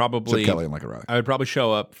 I would probably Chip Kelly and Lincoln Riley. I would probably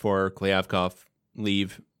show up for Kliavkoff,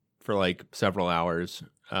 leave for like several hours,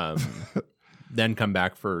 then come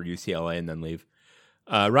back for UCLA and then leave.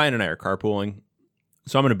 Ryan and I are carpooling,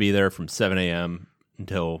 so I'm going to be there from 7 a.m.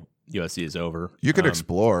 until USC is over. You could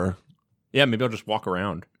explore. Yeah, maybe I'll just walk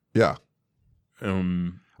around. Yeah.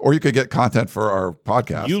 Or you could get content for our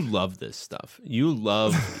podcast. You love this stuff. You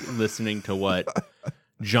love listening to what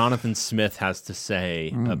Jonathan Smith has to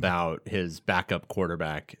say about his backup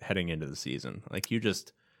quarterback heading into the season. Like you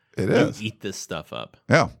eat this stuff up.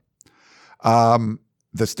 Yeah.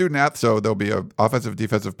 The student so there'll be an offensive,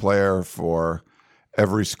 defensive player for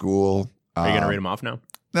every school. Are you going to read them off now?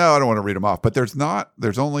 No, I don't want to read them off. But there's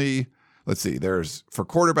only, let's see, there's for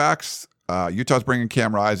quarterbacks, Utah's bringing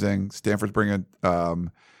Cam Rising, Stanford's bringing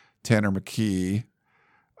Tanner McKee,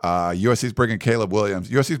 USC's bringing Caleb Williams.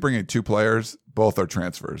 USC's bringing 2 players. Both are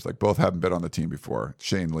transfers. Like both haven't been on the team before.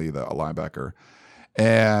 Shane Lee, the linebacker,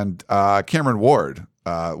 and Cameron Ward,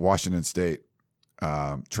 Washington State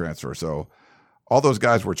transfer. So all those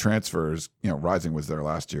guys were transfers. You know, Rising was there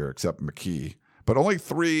last year, except McKee. But only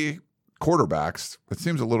 3 quarterbacks. It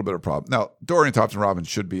seems a little bit of a problem. Now, Dorian Thompson-Robins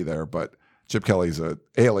should be there, but Chip Kelly's an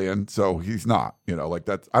alien, so he's not. You know, like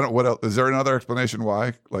that's. I don't. What else? Is there another explanation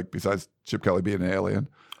why? Like besides Chip Kelly being an alien?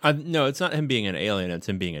 No, it's not him being an alien. It's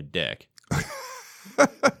him being a dick.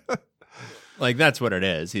 Like that's what it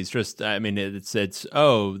is. He's just. I mean, it's.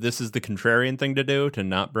 Oh, this is the contrarian thing to do, to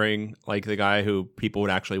not bring like the guy who people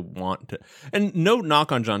would actually want to. And no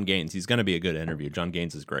knock on John Gaines. He's going to be a good interview. John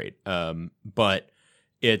Gaines is great. But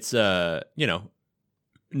it's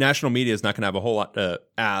national media is not going to have a whole lot to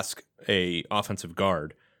ask a offensive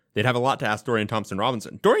guard. They'd have a lot to ask Dorian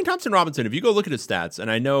Thompson-Robinson. Dorian Thompson-Robinson, if you go look at his stats, and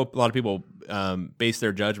I know a lot of people base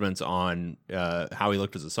their judgments on how he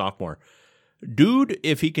looked as a sophomore. Dude,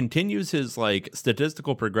 if he continues his like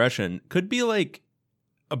statistical progression, could be like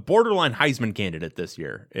a borderline Heisman candidate this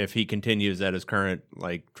year if he continues at his current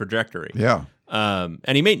like trajectory. Yeah.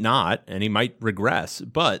 And he may not, and he might regress,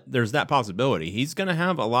 but there's that possibility. He's going to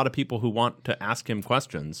have a lot of people who want to ask him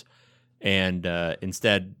questions, and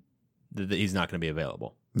instead, he's not going to be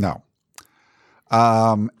available. No.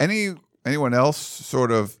 Anyone else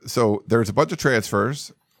sort of? So there's a bunch of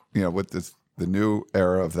transfers. with the new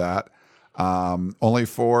era of that. Only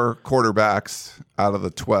 4 quarterbacks out of the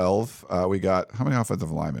 12. We got how many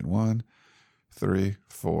offensive linemen? 1, 3,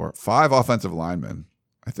 4, 5 offensive linemen.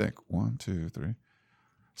 I think 1, 2, 3,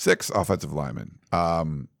 6 offensive linemen.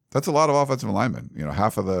 That's a lot of offensive linemen.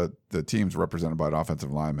 Half of the teams represented by an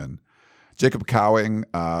offensive lineman. Jacob Cowing,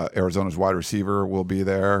 Arizona's wide receiver, will be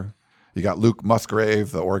there. You got Luke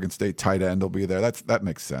Musgrave, the Oregon State tight end, will be there. That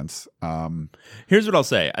makes sense. Here's what I'll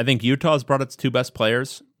say. I think Utah's brought its 2 best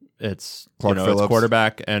players. It's Clark Phillips, its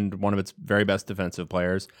quarterback and one of its very best defensive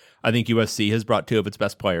players. I think USC has brought 2 of its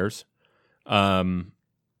best players. Other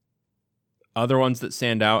ones that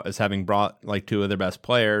stand out as having brought like 2 of their best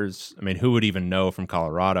players. I mean, who would even know from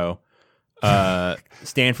Colorado?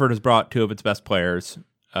 Stanford has brought 2 of its best players.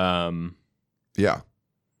 Yeah.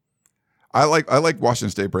 I like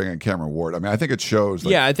Washington State bringing in Cameron Ward. I mean, I think it shows.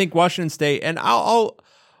 Yeah, I think Washington State, and I'll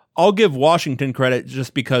give Washington credit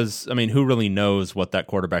just because, I mean, who really knows what that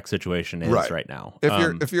quarterback situation is right now?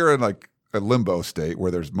 If you're in like a limbo state where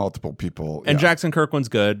there's multiple people, and Jackson Kirkland's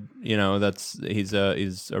good, he's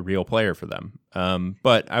a real player for them.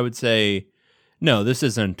 But I would say, no, this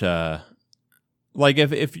isn't like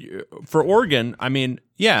if for Oregon. I mean,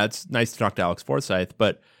 yeah, it's nice to talk to Alex Forsyth,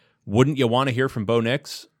 but wouldn't you want to hear from Bo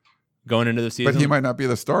Nix going into the season? But he might not be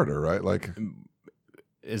the starter, right? Like,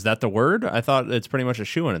 is that the word? I thought it's pretty much a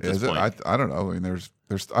shoo-in at this point. I don't know. I mean, there's.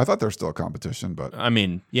 I thought there's still a competition, but I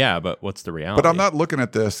mean, yeah, but what's the reality? But I'm not looking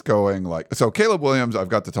at this going like. So Caleb Williams, I've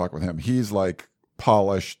got to talk with him. He's like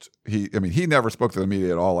polished. He never spoke to the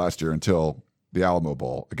media at all last year until the Alamo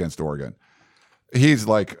Bowl against Oregon. He's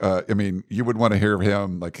like, you would want to hear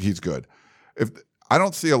him. Like, he's good. I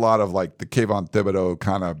don't see a lot of like the Kayvon Thibodeau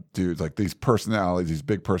kind of dudes, like these personalities, these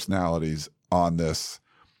big personalities on this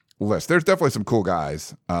list. There's definitely some cool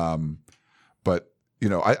guys. But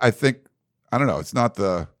I think, I don't know. It's not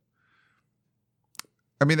the,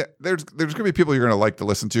 I mean, there's going to be people you're going to like to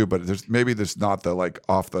listen to, but there's not the like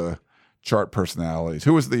off the chart personalities.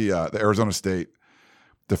 Who was the Arizona State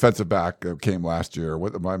defensive back came last year?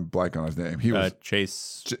 I'm blanking on his name. He was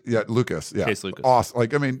Chase. Lucas. Yeah, Chase Lucas. Awesome.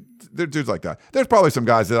 Like, I mean, there's dudes like that. There's probably some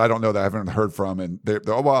guys that I don't know that I haven't heard from, and they're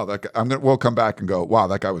oh wow, we'll come back and go, wow,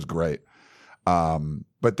 that guy was great.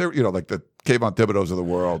 But they're like the Kayvon Thibodeaus of the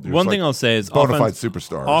world. One thing I'll say is bona fide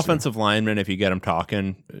superstars. Offensive linemen, if you get them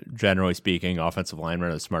talking, generally speaking, offensive linemen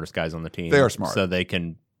are the smartest guys on the team. They are smart, so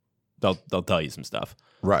they'll tell you some stuff,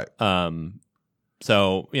 right?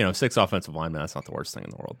 So 6 offensive linemen, that's not the worst thing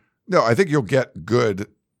in the world. No, I think you'll get good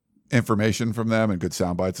information from them and good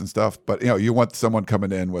sound bites and stuff. But you want someone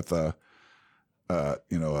coming in with a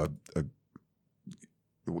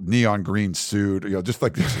neon green suit, just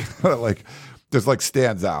like just like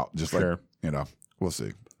stands out, just sure. Like we'll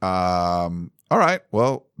see. All right,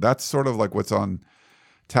 well, that's sort of like what's on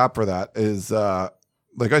tap for that. Is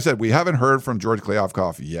like I said, we haven't heard from George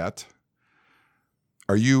Kliavkoff yet.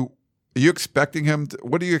 Are you expecting him to,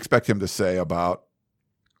 what do you expect him to say about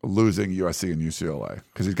losing USC and UCLA?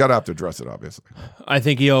 Because he's got to have to address it, obviously. I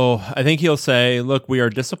think he'll say, look, we are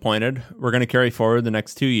disappointed. We're going to carry forward the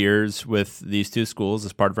next 2 years with these 2 schools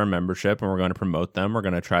as part of our membership, and we're going to promote them. We're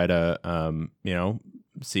going to try to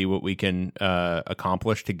see what we can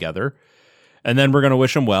accomplish together. And then we're going to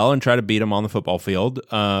wish them well and try to beat them on the football field.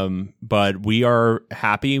 But we are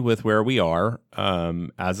happy with where we are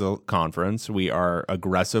as a conference. We are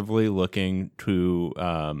aggressively looking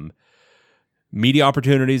to media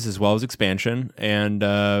opportunities as well as expansion and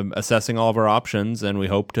assessing all of our options. And we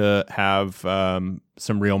hope to have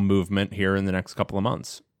some real movement here in the next couple of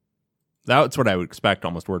months. That's what I would expect,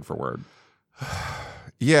 almost word for word.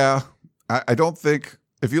 Yeah. I don't think...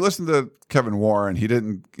 If you listen to Kevin Warren, he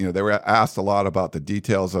didn't, they were asked a lot about the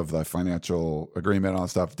details of the financial agreement on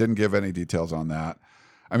stuff. Didn't give any details on that.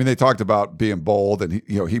 I mean, they talked about being bold, and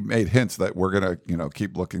he made hints that we're going to,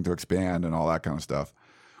 keep looking to expand and all that kind of stuff.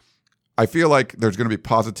 I feel like there's going to be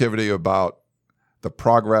positivity about the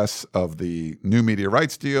progress of the new media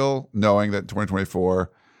rights deal, knowing that in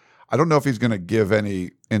 2024, I don't know if he's going to give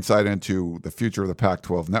any insight into the future of the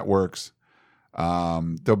Pac-12 networks.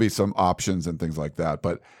 There'll be some options and things like that.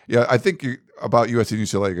 But yeah, I think about USC and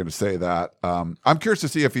UCLA, you're going to say that. I'm curious to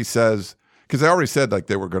see if he says, because they already said like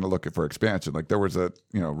they were going to look for expansion. Like there was a,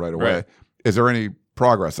 right away. Right. Is there any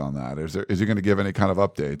progress on that? Is he going to give any kind of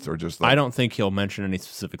updates or just? I don't think he'll mention any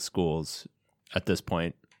specific schools at this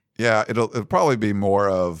point. Yeah, it'll probably be more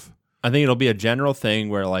of. I think it'll be a general thing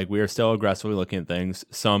where like we are still aggressively looking at things.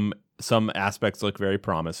 Some aspects look very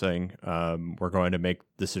promising. We're going to make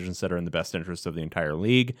decisions that are in the best interest of the entire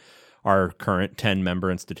league, our current 10-member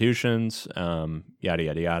institutions, yada,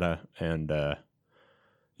 yada, yada. And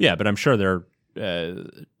but I'm sure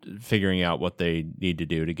figuring out what they need to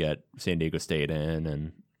do to get San Diego State in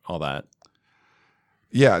and all that.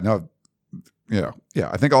 Yeah, no, yeah.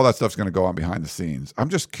 I think all that stuff's going to go on behind the scenes. I'm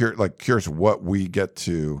just curious what we get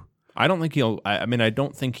to. I don't think I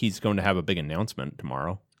don't think he's going to have a big announcement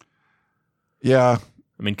tomorrow. Yeah.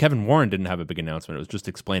 I mean, Kevin Warren didn't have a big announcement. It was just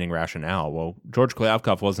explaining rationale. Well, George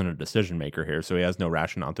Kliavkoff wasn't a decision maker here, so he has no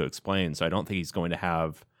rationale to explain. So I don't think he's going to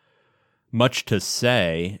have much to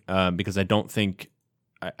say because I don't think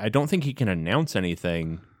he can announce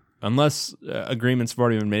anything unless agreements have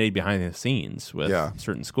already been made behind the scenes with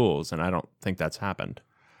certain schools, and I don't think that's happened.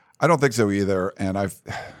 I don't think so either. And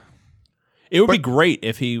it would be great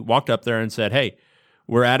if he walked up there and said, "Hey,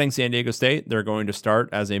 we're adding San Diego State. They're going to start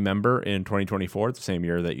as a member in 2024, the same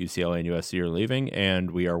year that UCLA and USC are leaving,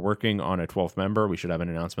 and we are working on a 12th member. We should have an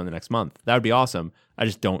announcement the next month." That would be awesome. I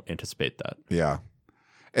just don't anticipate that. Yeah,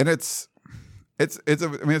 and it's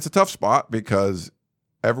a tough spot because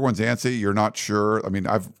everyone's antsy. You're not sure. I mean,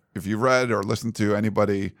 if you read or listened to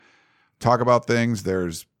anybody talk about things,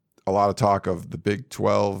 there's a lot of talk of the Big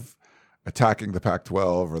 12 attacking the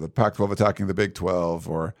Pac-12 or the Pac-12 attacking the Big 12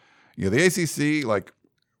 or the ACC, like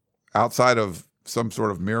outside of some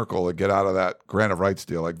sort of miracle to get out of that grant of rights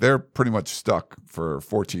deal, like they're pretty much stuck for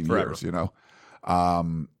 14 years,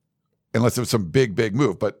 unless it was some big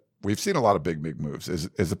move. But we've seen a lot of big moves. Is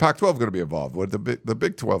the Pac-12 going to be involved? Would the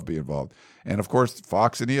Big 12 be involved? And of course,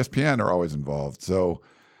 Fox and ESPN are always involved. So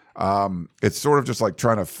it's sort of just like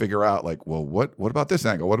trying to figure out, like, well, what about this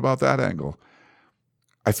angle? What about that angle?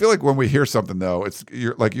 I feel like when we hear something, though,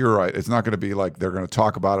 you're right. It's not going to be like they're going to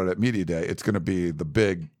talk about it at media day. It's going to be the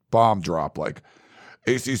big bomb drop, like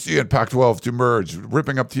ACC and Pac-12 to merge,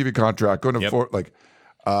 ripping up TV contract, going to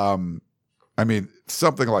I mean,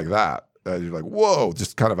 something like that. You're like, whoa,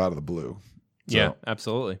 just kind of out of the blue. So, yeah,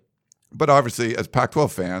 absolutely. But obviously, as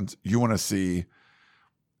Pac-12 fans, you want to see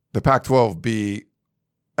the Pac-12 be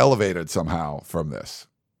elevated somehow from this,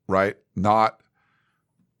 right? Not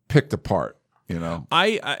picked apart. I'm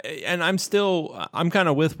kind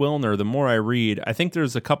of with Wilner. The more I read, I think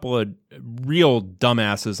there's a couple of real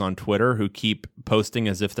dumbasses on Twitter who keep posting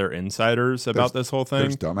as if they're insiders about this whole thing.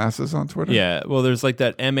 There's dumbasses on Twitter? Yeah. Well, there's like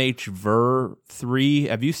that MHVer3.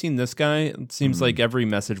 Have you seen this guy? It seems like every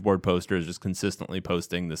message board poster is just consistently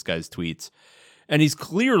posting this guy's tweets. And he's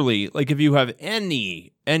clearly, like, if you have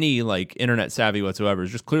any like internet savvy whatsoever,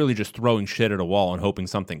 is just clearly just throwing shit at a wall and hoping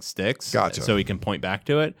something sticks. Gotcha. So he can point back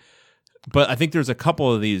to it. But I think there's a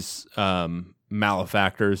couple of these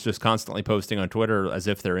malefactors just constantly posting on Twitter as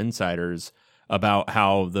if they're insiders about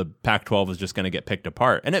how the Pac-12 is just going to get picked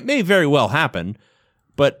apart. And it may very well happen,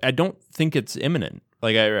 but I don't think it's imminent.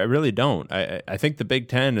 Like, I really don't. I think the Big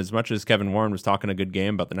Ten, as much as Kevin Warren was talking a good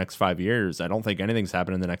game about the next 5 years, I don't think anything's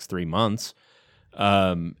happening in the next 3 months.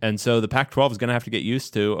 And so the Pac-12 is going to have to get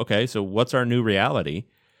used to, okay, so what's our new reality?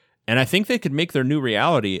 And I think they could make their new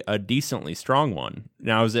reality a decently strong one.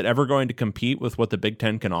 Now, is it ever going to compete with what the Big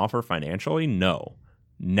Ten can offer financially? No,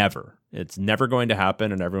 never. It's never going to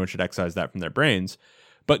happen, and everyone should excise that from their brains.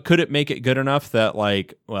 But could it make it good enough that,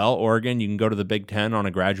 like, well, Oregon, you can go to the Big Ten on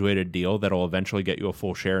a graduated deal that'll eventually get you a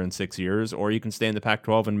full share in 6 years, or you can stay in the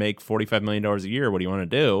Pac-12 and make $45 million a year. What do you want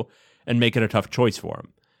to do? And make it a tough choice for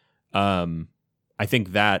them. I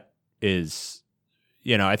think that is...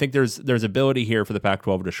 I think there's ability here for the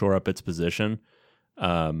Pac-12 to shore up its position,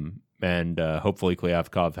 and hopefully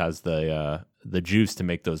Kliavkoff has the juice to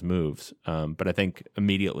make those moves. But I think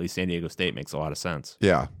immediately San Diego State makes a lot of sense.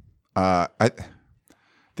 Yeah, the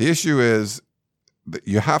issue is that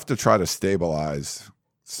you have to try to stabilize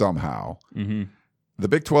somehow. Mm-hmm. The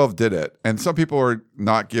Big 12 did it, and some people are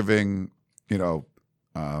not giving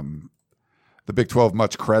the Big 12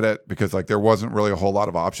 much credit because, like, there wasn't really a whole lot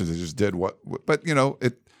of options. They just did but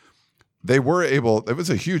they were able. It was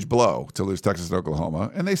a huge blow to lose Texas and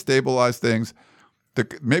Oklahoma, and they stabilized things.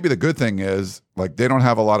 Maybe the good thing is, like, they don't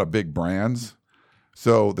have a lot of big brands,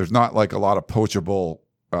 so there's not like a lot of poachable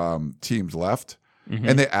teams left,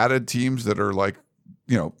 and they added teams that are like,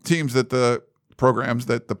 teams that the programs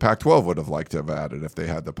that the Pac-12 would have liked to have added if they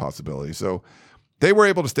had the possibility. So they were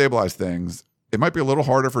able to stabilize things. It might be a little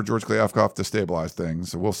harder for George Kliavkoff to stabilize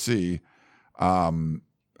things, so we'll see how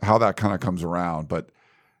that kind of comes around. But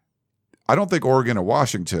I don't think Oregon and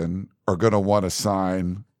Washington are going to want to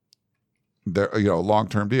sign their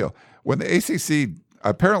long-term deal. When the ACC,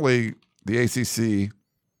 apparently the ACC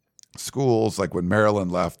schools, like when Maryland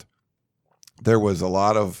left, there was a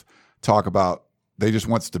lot of talk about they just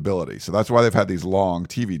want stability. So that's why they've had these long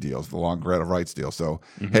TV deals, the long grant of rights deal. So,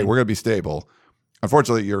 hey, we're going to be stable.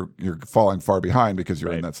 Unfortunately, you're falling far behind because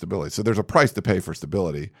you're in that stability. So there's a price to pay for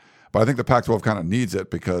stability. But I think the Pac-12 kind of needs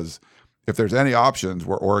it because if there's any options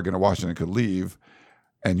where Oregon and Washington could leave,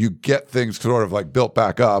 and you get things sort of like built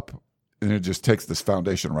back up, and it just takes this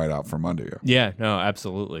foundation right out from under you. Yeah, no,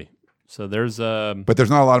 absolutely. So there's but there's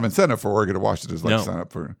not a lot of incentive for Oregon and Washington to No. sign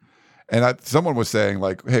up for. And someone was saying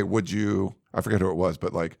like, hey, would you? I forget who it was,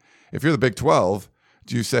 but like, if you're the Big 12,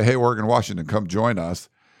 do you say, hey, Oregon, Washington, come join us,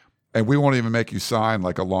 and we won't even make you sign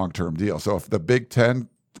like a long-term deal? So if the Big 10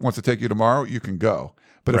 wants to take you tomorrow, you can go.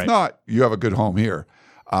 But if Right. not, you have a good home here.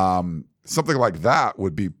 Something like that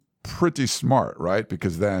would be pretty smart, right?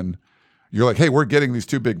 Because then you're like, hey, we're getting these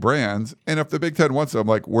two big brands, and if the Big 10 wants them,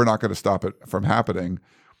 like, we're not going to stop it from happening.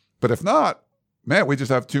 But if not, man, we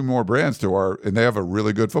just have two more brands and they have a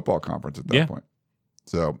really good football conference at that Yeah. point.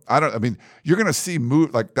 So I mean, you're going to see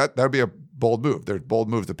move like that. That would be a bold move. There's bold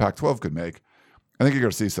moves the Pac-12 could make. I think you're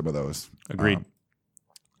going to see some of those. Agreed.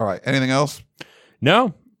 All right. Anything else?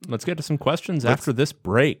 No. Let's get to some questions after this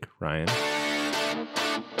break, Ryan.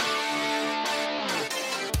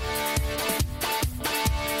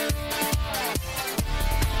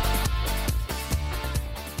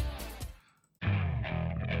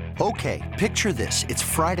 Okay, picture this. It's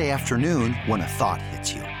Friday afternoon when a thought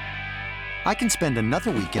hits you. I can spend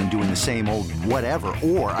another weekend doing the same old whatever,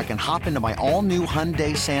 or I can hop into my all-new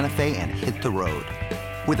Hyundai Santa Fe and hit the road.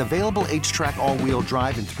 With available H-Track all-wheel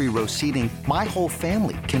drive and 3-row seating, my whole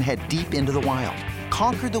family can head deep into the wild.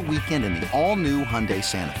 Conquer the weekend in the all-new Hyundai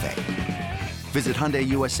Santa Fe. Visit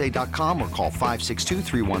HyundaiUSA.com or call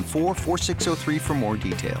 562-314-4603 for more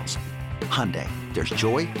details. Hyundai, there's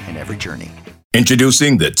joy in every journey.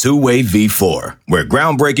 Introducing the Two-Way V4, where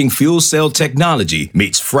groundbreaking fuel cell technology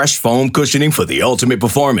meets fresh foam cushioning for the ultimate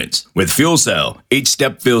performance. With fuel cell, each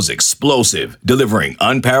step feels explosive, delivering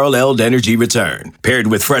unparalleled energy return. Paired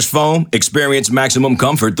with fresh foam, experience maximum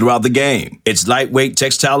comfort throughout the game. Its lightweight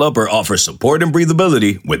textile upper offers support and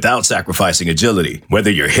breathability without sacrificing agility.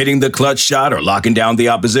 Whether you're hitting the clutch shot or locking down the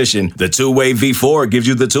opposition, the Two-Way V4 gives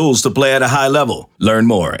you the tools to play at a high level. Learn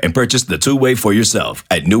more and purchase the Two-Way for yourself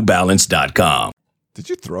at newbalance.com. Did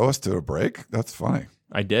you throw us to a break? That's funny.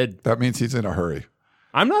 I did. That means he's in a hurry.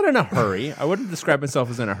 I'm not in a hurry. I wouldn't describe myself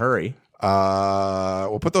as in a hurry.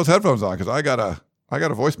 Well, put those headphones on because I got a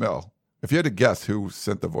voicemail. If you had to guess who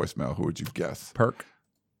sent the voicemail, who would you guess? Perk.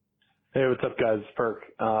 Hey, what's up, guys? Perk.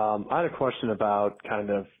 I had a question about kind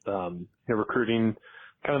of recruiting,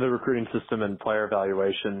 kind of the recruiting system and player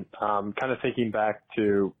evaluation. Kind of thinking back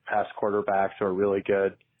to past quarterbacks who are really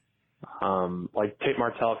good. Like Tate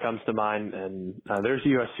Martell comes to mind, and there's a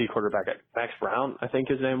USC quarterback, Max Brown, I think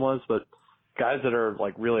his name was, but guys that are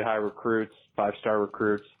like really high recruits, 5-star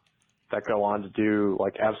recruits that go on to do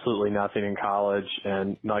like absolutely nothing in college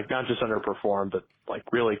and like not just underperform, but like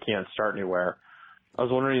really can't start anywhere. I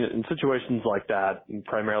was wondering, in situations like that, and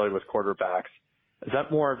primarily with quarterbacks, is that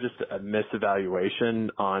more of just a misevaluation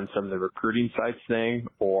on some of the recruiting sites thing,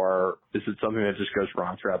 or is it something that just goes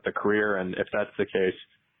wrong throughout the career? And if that's the case,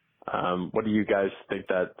 what do you guys think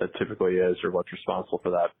that typically is, or what's responsible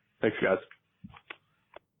for that? Thanks, guys.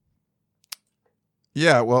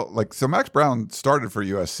 Yeah, well, so Max Brown started for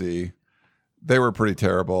USC. They were pretty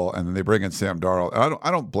terrible, and then they bring in Sam Darnold.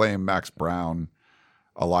 I don't blame Max Brown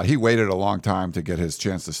a lot. He waited a long time to get his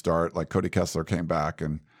chance to start. Like Cody Kessler came back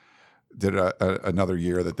and did another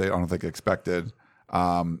year that I don't think expected.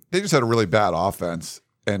 They just had a really bad offense.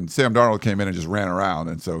 And Sam Darnold came in and just ran around,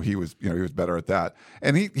 and so he was better at that.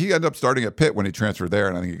 And he ended up starting at Pitt when he transferred there,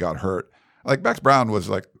 and I think he got hurt. Like Max Brown was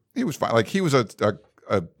he was fine. Like he was a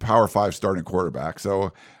Power 5 starting quarterback.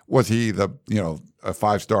 So was he a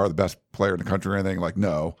 5-star, the best player in the country or anything? Like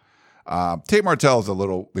no. Tate Martell is a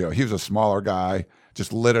little he was a smaller guy,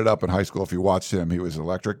 just lit it up in high school. If you watched him, he was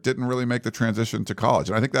electric. Didn't really make the transition to college,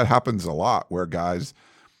 and I think that happens a lot where guys.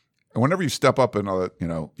 And whenever you step up in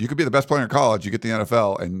you could be the best player in college, you get the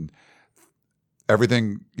NFL, and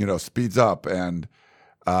everything, speeds up, and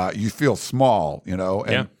you feel small,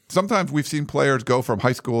 And sometimes we've seen players go from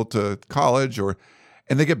high school to college, and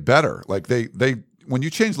they get better. Like they when you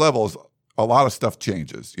change levels, a lot of stuff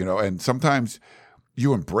changes, And sometimes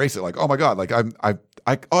you embrace it, like, oh my god, like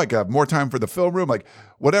I got more time for the film room, like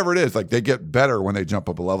whatever it is, like they get better when they jump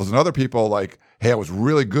up levels. And other people like, hey, I was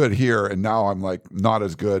really good here, and now I'm like not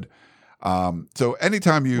as good. So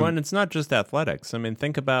anytime you, Well, and it's not just athletics. I mean,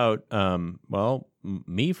 think about,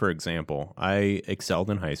 me, for example. I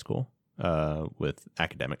excelled in high school with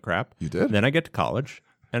academic crap. You did? Then I get to college,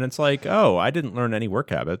 And it's like, oh, I didn't learn any work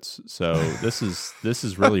habits, so this is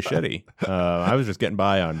really shitty. I was just getting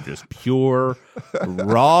by on just pure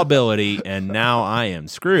raw ability, and now I am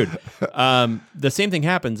screwed. The same thing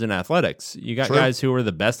happens in athletics. You got guys who were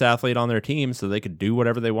the best athlete on their team, so they could do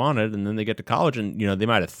whatever they wanted, and then they get to college, and they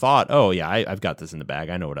might have thought, oh yeah, I've got this in the bag.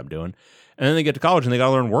 I know what I'm doing. And then they get to college, and they got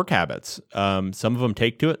to learn work habits. Some of them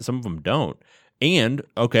take to it, some of them don't. And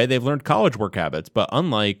okay, they've learned college work habits, but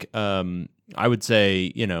unlike I would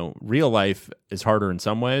say, real life is harder in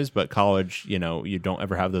some ways, but college, you don't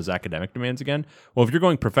ever have those academic demands again. Well, if you're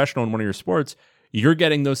going professional in one of your sports, you're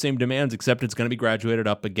getting those same demands, except it's going to be graduated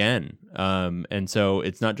up again. And so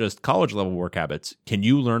it's not just college level work habits. Can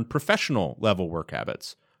you learn professional level work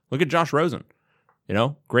habits? Look at Josh Rosen,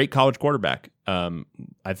 great college quarterback.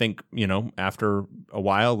 I think, after a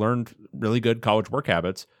while learned really good college work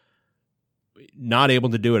habits. Not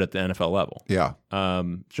able to do it at the NFL level. Yeah.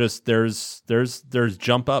 Just there's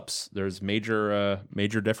jump ups. There's major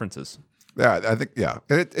differences. Yeah, I think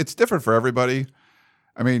it's different for everybody.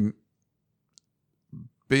 I mean,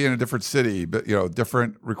 being in a different city, but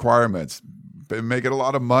different requirements, making a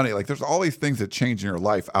lot of money. Like there's all these things that change in your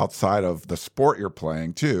life outside of the sport you're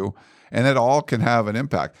playing too, and it all can have an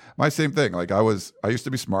impact. My same thing. Like I used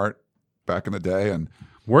to be smart back in the day, and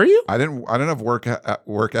were you? I didn't have work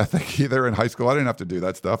ethic either in high school. I didn't have to do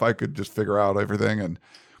that stuff. I could just figure out everything. And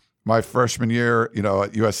my freshman year, at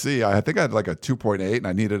USC, I think I had like a 2.8, and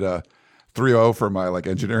I needed a 3.0 for my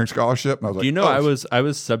engineering scholarship. And I was like, I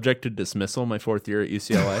was subject to dismissal my fourth year at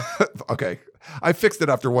UCLA. Okay, I fixed it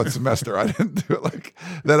after one semester. I didn't do it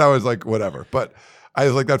then. I was like, whatever. But I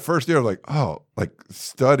was like that first year,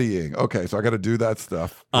 studying. Okay, so I got to do that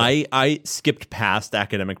stuff. I skipped past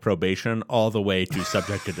academic probation all the way to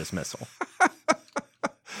subject to dismissal.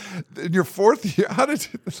 In your fourth year, how did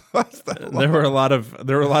you? There were a lot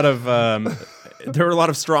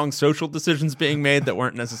of strong social decisions being made that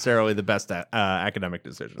weren't necessarily the best academic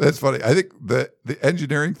decisions. That's funny. I think the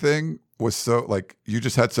engineering thing was so you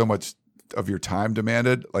just had so much of your time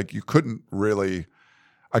demanded. I couldn't really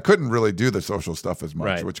do the social stuff as much,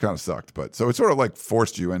 right, which kind of sucked. But so it sort of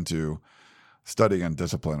forced you into studying and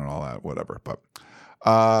discipline and all that, whatever. But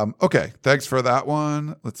okay, thanks for that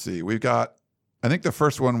one. Let's see. We've got, I think the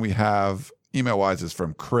first one we have email-wise is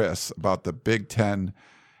from Chris about the Big Ten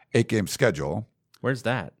 8-game schedule. Where's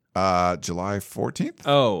that? July 14th.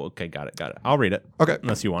 Oh, okay. Got it. I'll read it. Okay.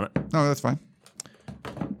 Unless you want it. No, that's fine.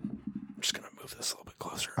 I'm just going to move this a little bit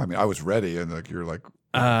closer. I mean, I was ready, and you're like...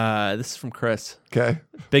 this is from Chris. Okay.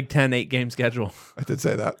 Big Ten 8-game schedule. I did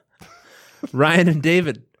say that. Ryan and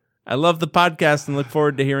David, I love the podcast and look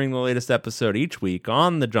forward to hearing the latest episode each week.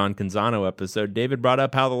 On the John Canzano episode, David brought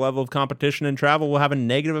up how the level of competition and travel will have a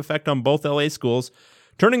negative effect on both LA schools,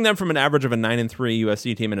 turning them from an average of a 9-3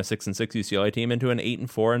 USC team and a 6-6 UCLA team into an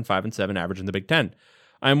 8-4 and 5-7 average in the Big Ten.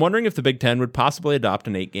 I am wondering if the Big Ten would possibly adopt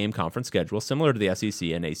an 8-game conference schedule similar to the SEC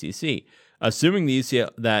and ACC. Assuming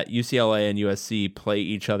that UCLA and USC play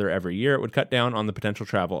each other every year, it would cut down on the potential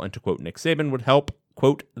travel and, to quote Nick Saban, would help,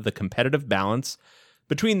 quote, the competitive balance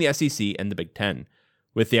between the SEC and the Big Ten.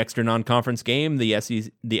 With the extra non-conference game, the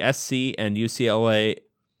SC and UCLA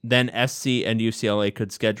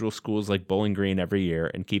could schedule schools like Bowling Green every year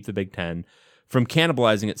and keep the Big Ten from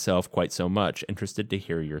cannibalizing itself quite so much. Interested to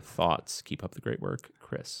hear your thoughts. Keep up the great work,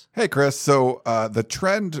 Chris. Hey, Chris. So the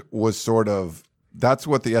trend was sort of, that's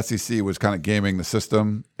what the SEC was kind of gaming the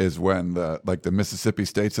system, is when the Mississippi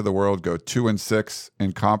States of the world go 2-6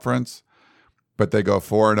 in conference, but they go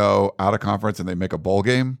 4-0 out of conference and they make a bowl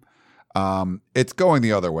game. It's going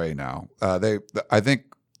the other way now. I think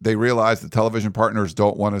they realize the television partners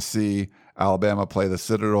don't want to see Alabama play the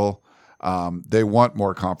Citadel. They want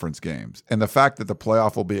more conference games, and the fact that the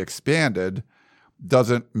playoff will be expanded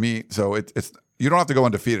doesn't mean so. It's you don't have to go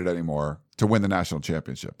undefeated anymore to win the national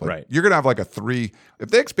championship. Right. You're going to have if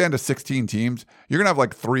they expand to 16 teams, you're going to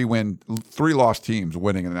have 3 lost teams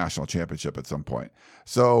winning in the national championship at some point.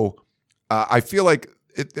 So I feel like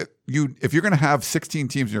if you're going to have 16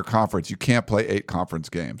 teams in your conference, you can't play 8 conference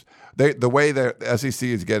games. The way the SEC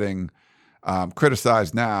is getting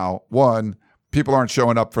criticized now, one, people aren't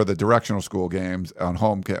showing up for the directional school games on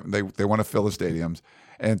home camp. They want to fill the stadiums.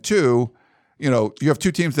 And two, you have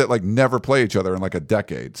 2 teams that never play each other in a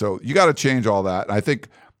decade. So you got to change all that. And I think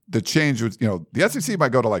the change was, the SEC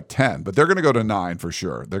might go to 10, but they're going to go to 9 for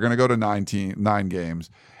sure. They're going to go to 9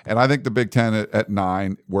 games. And I think the Big Ten at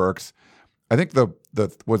 9 works. I think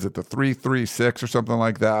was it the 3-3-6 or something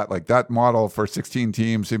like that? That model for 16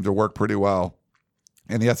 teams seemed to work pretty well.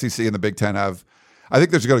 And the SEC and the Big Ten I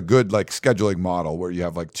think there's got a good scheduling model where you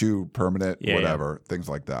have 2 permanent, things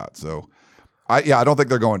like that. So I don't think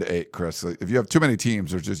they're going to 8, Chris. If you have too many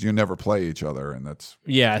teams, there's just you never play each other, and that's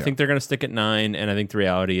I think they're going to stick at 9, and I think the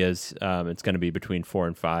reality is it's going to be between 4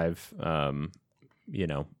 and 5.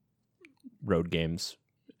 Road games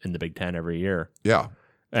in the Big Ten every year. Yeah,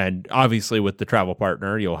 and obviously with the travel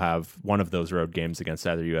partner, you'll have one of those road games against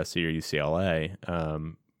either USC or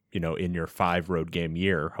UCLA. In your 5 road game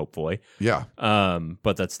year, hopefully. Yeah.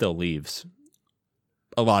 But that still leaves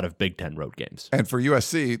a lot of Big Ten road games. And for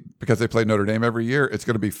USC, because they play Notre Dame every year, it's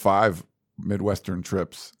going to be 5 Midwestern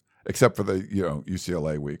trips, except for the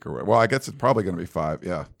UCLA week or well, I guess it's probably going to be 5.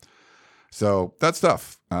 Yeah. So that's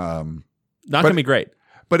tough. Not going to be great.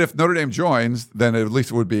 But if Notre Dame joins, then at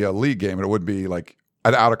least it would be a league game, and it would be like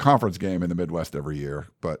an out of conference game in the Midwest every year,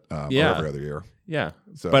 but or every other year. Yeah.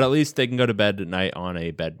 So, but at least they can go to bed at night on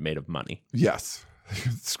a bed made of money. Yes.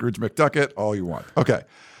 Scrooge McDuckett, all you want. Okay.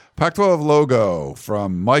 Pac-12 logo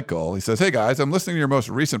from Michael. He says, hey, guys, I'm listening to your most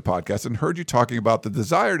recent podcast and heard you talking about the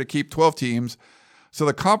desire to keep 12 teams so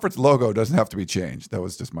the conference logo doesn't have to be changed. That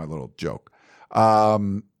was just my little joke.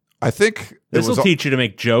 I think this will teach you to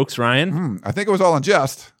make jokes, Ryan. I think it was all in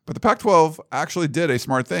jest, but the Pac-12 actually did a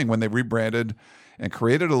smart thing when they rebranded and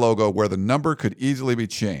created a logo where the number could easily be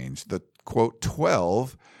changed. The, quote,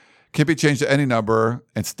 12 can be changed to any number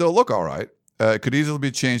and still look all right. It could easily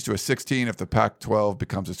be changed to a 16 if the Pac-12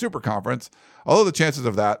 becomes a super conference, although the chances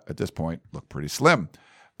of that at this point look pretty slim.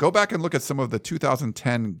 Go back and look at some of the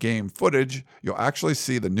 2010 game footage. You'll actually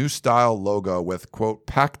see the new style logo with, quote,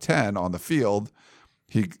 Pac-10 on the field.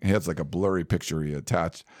 He has like a blurry picture he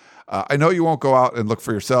attached. I know you won't go out and look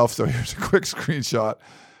for yourself, so here's a quick screenshot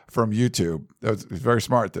from YouTube. It's very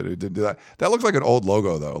smart that he didn't do that. That looks like an old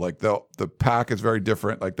logo, though. Like the pack is very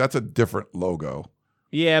different. Like that's a different logo.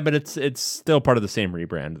 Yeah, but it's still part of the same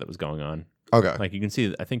rebrand that was going on. Okay. Like you can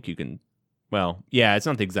see, I think you can, well, yeah, it's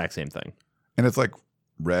not the exact same thing. And it's like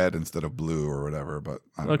red instead of blue or whatever, but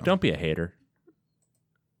I don't know. Don't be a hater.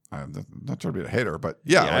 I'm not trying to be a hater, but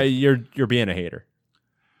yeah. You're being a hater.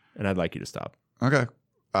 And I'd like you to stop. Okay.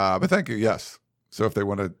 But thank you, yes. So if they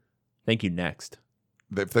want to... Thank you, next.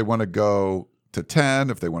 If they want to go to 10,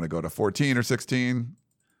 if they want to go to 14 or 16...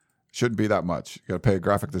 Shouldn't be that much. You got to pay a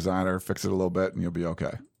graphic designer, fix it a little bit, and you'll be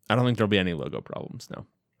okay. I don't think there'll be any logo problems, no.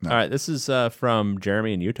 All right, this is from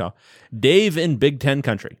Jeremy in Utah. Dave in Big Ten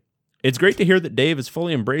country. It's great to hear that Dave is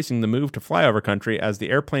fully embracing the move to flyover country as the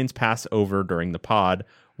airplanes pass over during the pod.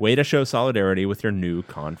 Way to show solidarity with your new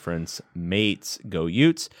conference mates. Go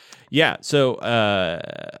Utes. Yeah, so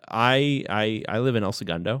I live in El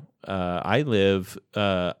Segundo. I live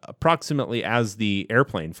approximately as the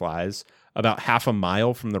airplane flies, about half a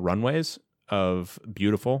mile from the runways of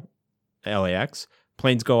beautiful LAX.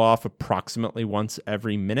 Planes go off approximately once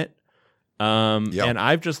every minute. And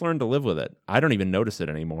I've just learned to live with it. I don't even notice it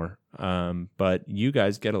anymore. But you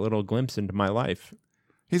guys get a little glimpse into my life.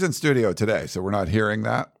 He's in studio today, so we're not hearing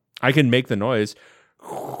that. I can make the noise.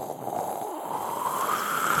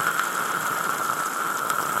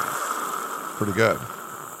 Pretty good.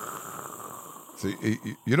 So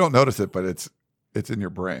you don't notice it, but it's in your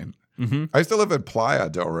brain. Mm-hmm. I used to live in Playa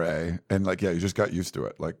del Rey, and you just got used to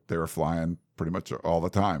it. Like they were flying pretty much all the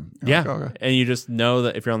time. You're like, okay. And you just know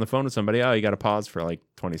that if you're on the phone with somebody, you got to pause for like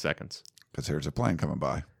 20 seconds. Because here's a plane coming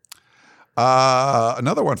by.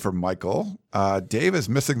 Another one from Michael. Dave is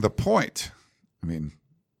missing the point. I mean,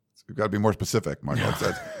 we've got to be more specific, Michael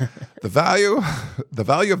says. The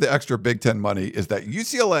value of the extra Big Ten money is that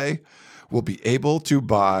UCLA will be able to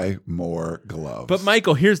buy more gloves. But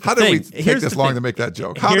Michael, here's the thing. How did we take this long to make that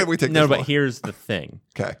joke? How did we take this long? No, but here's the thing.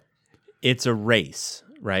 Okay. It's a race,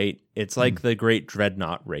 right? It's like the great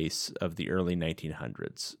dreadnought race of the early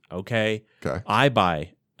 1900s, okay? Okay. I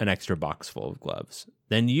buy an extra box full of gloves.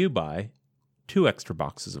 Then you buy 2 extra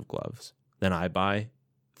boxes of gloves. Then I buy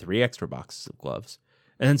 3 extra boxes of gloves.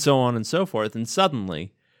 And so on and so forth. And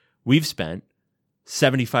suddenly, we've spent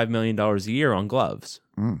 $75 million a year on gloves.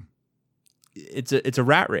 Mm. It's a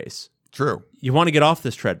rat race. True. You want to get off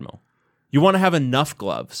this treadmill. You want to have enough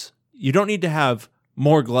gloves. You don't need to have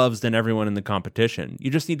more gloves than everyone in the competition.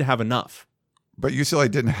 You just need to have enough. But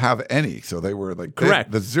UCLA didn't have any, so they were like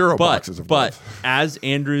correct. The 0 boxes of gloves. But as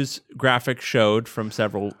Andrew's graphic showed from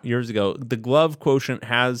several years ago, the glove quotient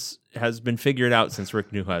has been figured out since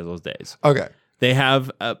Rick Neuheisel's days. Okay. They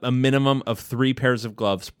have a minimum of 3 pairs of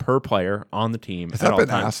gloves per player on the team. Has that been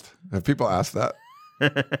asked? Have people asked that?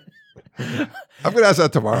 I'm going to ask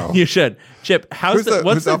that tomorrow. You should. Chip, Who's the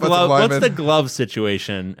offensive what's lineman? the glove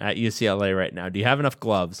situation at UCLA right now? Do you have enough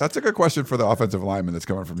gloves? That's a good question for the offensive lineman that's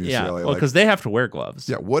coming from UCLA. yeah, well, because they have to wear gloves.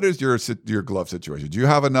 Yeah, what is your glove situation? Do you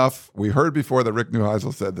have enough? We heard before that Rick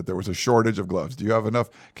Neuheisel said that there was a shortage of gloves. Do you have enough?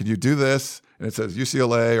 Can you do this? And it says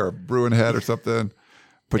UCLA or Bruin Head or something.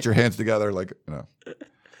 Put your hands together, like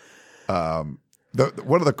one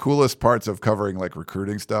of the coolest parts of covering like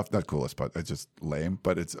recruiting stuff. Not coolest, but it's just lame.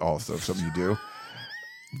 But it's also something you do.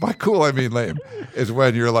 By cool, I mean lame. Is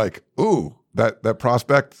when you're like, ooh, that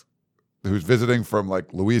prospect who's visiting from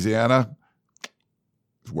like Louisiana.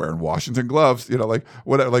 Wearing Washington gloves, like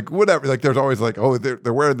whatever. Like there's always like, oh,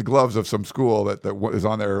 they're wearing the gloves of some school that is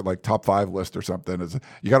on their like top 5 list or something.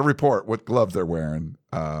 You got to report what gloves they're wearing,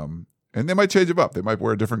 and they might change them up. They might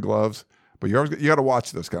wear different gloves, but you got to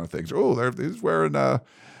watch those kind of things. Oh, he's wearing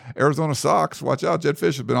Arizona socks. Watch out, Jed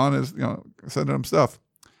Fish has been on his, sending him stuff.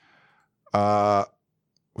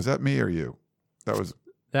 Was that me or you? That was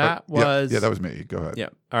that was me. Go ahead. Yeah.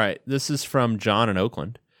 All right. This is from John in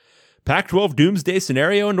Oakland. Pac-12 doomsday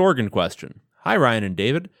scenario and Oregon question. Hi, Ryan and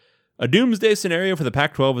David. A doomsday scenario for the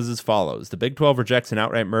Pac-12 is as follows. The Big 12 rejects an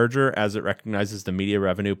outright merger as it recognizes the media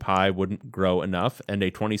revenue pie wouldn't grow enough, and a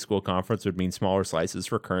 20-school conference would mean smaller slices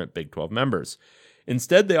for current Big 12 members.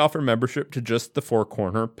 Instead, they offer membership to just the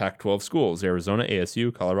four-corner Pac-12 schools, Arizona,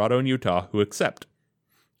 ASU, Colorado, and Utah, who accept.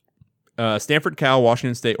 Stanford, Cal,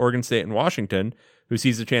 Washington State, Oregon State, and Washington, who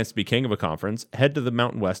sees a chance to be king of a conference, head to the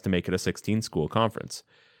Mountain West to make it a 16-school conference.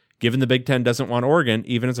 Given the Big Ten doesn't want Oregon,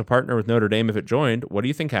 even as a partner with Notre Dame if it joined, what do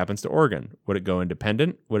you think happens to Oregon? Would it go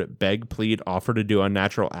independent? Would it beg, plead, offer to do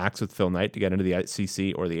unnatural acts with Phil Knight to get into the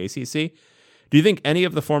SEC or the ACC? Do you think any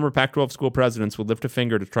of the former Pac-12 school presidents would lift a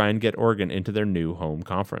finger to try and get Oregon into their new home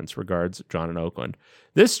conference? Regards, John in Oakland.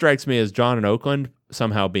 This strikes me as John in Oakland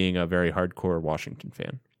somehow being a very hardcore Washington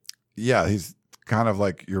fan. Yeah, he's kind of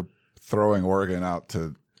like you're throwing Oregon out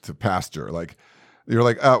to pasture. Like, you're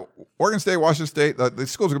like, Oregon State, Washington State, the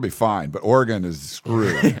schools are going to be fine, but Oregon is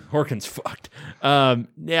screwed. Oregon's fucked. I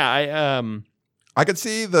could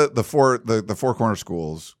see the four corner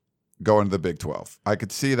schools going to the Big 12. I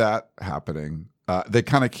could see that happening. They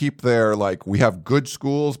kind of keep their, like, we have good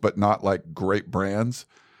schools, but not like great brands.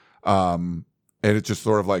 And it's just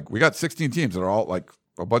sort of like, we got 16 teams that are all like,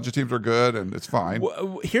 a bunch of teams are good and it's fine.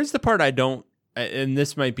 Here's the part I don't, and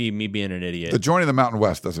this might be me being an idiot. The joining the Mountain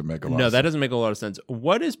West doesn't make a lot of sense. No, that doesn't make a lot of sense.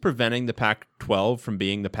 What is preventing the Pac-12 from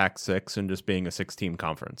being the Pac-6 and just being a 6-team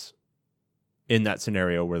conference in that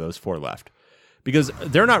scenario where those 4 left? Because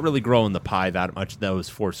they're not really growing the pie that much, those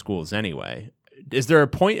 4 schools anyway. Is there a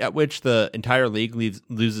point at which the entire league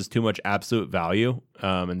loses too much absolute value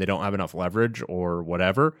and they don't have enough leverage or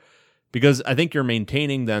whatever? Because I think you're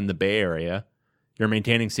maintaining then the Bay Area, you're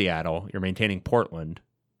maintaining Seattle, you're maintaining Portland,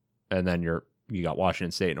 and then you got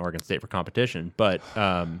Washington State and Oregon State for competition. But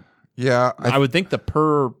I would think the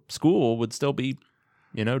per school would still be,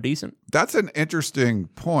 decent. That's an interesting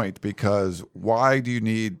point because why do you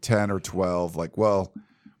need 10 or 12? Like, well,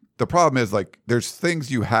 the problem is like there's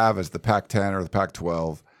things you have as the Pac-10 or the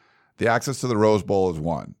Pac-12. The access to the Rose Bowl is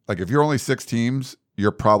one. Like if you're only 6 teams,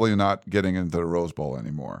 you're probably not getting into the Rose Bowl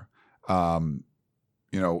anymore.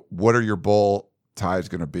 What are your bowl ties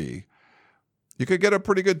going to be? You could get a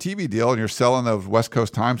pretty good TV deal and you're selling those West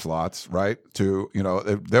Coast time slots, right?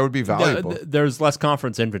 That would be valuable. There's less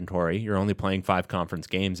conference inventory. You're only playing 5 conference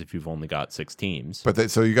games if you've only got 6 teams.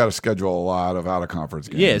 So you got to schedule a lot of out-of-conference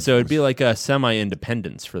games. Yeah, so it'd be like a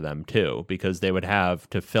semi-independence for them too, because they would have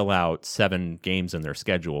to fill out 7 games in their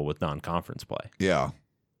schedule with non-conference play. Yeah.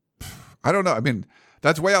 I don't know. I mean,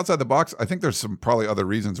 that's way outside the box. I think there's some probably other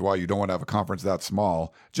reasons why you don't want to have a conference that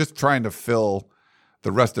small. Just trying to fill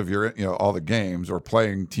the rest of your, all the games or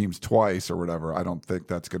playing teams twice or whatever. I don't think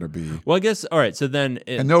that's going to be. Well, I guess, all right. So then.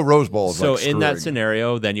 And no Rose Bowls. So in that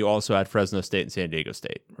scenario, then you also had Fresno State and San Diego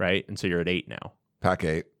State, right? And so you're at 8 now.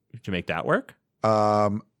 Pac-8. To make that work? I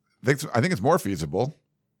think it's more feasible.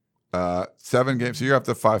 7 games. So you have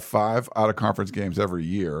to 5 out-of-conference games every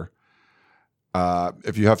year.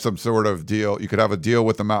 If you have some sort of deal, you could have a deal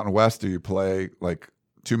with the Mountain West. Do you play like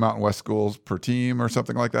 2 Mountain West schools per team or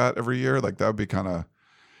something like that every year? Like that would be kind of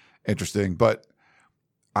interesting. But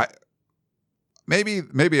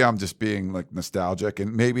maybe I'm just being like nostalgic,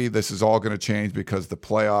 and maybe this is all going to change because the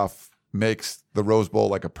playoff makes the Rose Bowl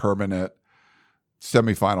like a permanent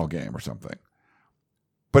semifinal game or something.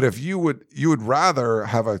 But if you would rather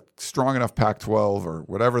have a strong enough Pac-12 or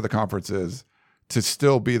whatever the conference is to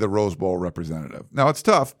still be the Rose Bowl representative. Now it's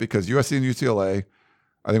tough because USC and UCLA,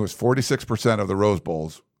 I think it was 46% of the Rose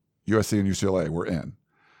Bowls, USC and UCLA were in.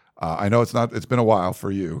 I know it's been a while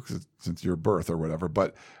for you since your birth or whatever,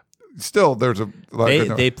 but still there's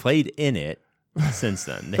they played in it since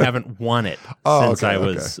then. They haven't won it since I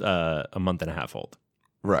was a month and a half old.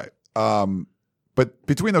 Right. But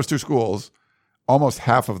between those two schools, almost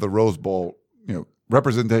half of the Rose Bowl,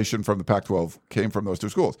 representation from the Pac-12 came from those two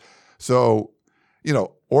schools. So,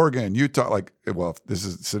 Oregon, Utah, if this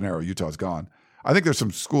is the scenario, Utah's gone. I think there's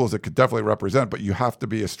some schools that could definitely represent, but you have to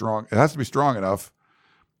be it has to be strong enough.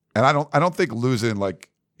 And I don't think losing like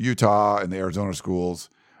Utah and the Arizona schools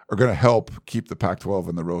are going to help keep the Pac-12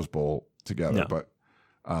 and the Rose Bowl together. No. But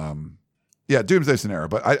doomsday scenario.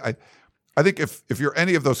 But I think if you're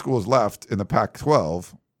any of those schools left in the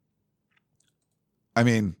Pac-12, I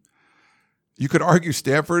mean, you could argue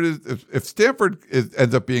Stanford if Stanford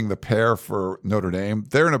ends up being the pair for Notre Dame,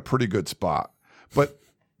 they're in a pretty good spot. But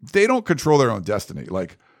they don't control their own destiny.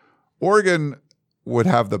 Like Oregon would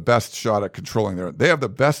have the best shot at controlling they have the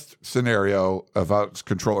best scenario of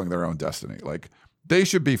controlling their own destiny. Like they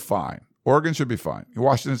should be fine. Oregon should be fine.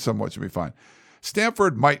 Washington somewhat should be fine.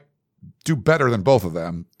 Stanford might do better than both of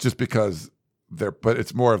them just because but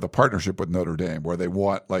it's more of the partnership with Notre Dame where they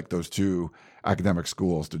want like those two academic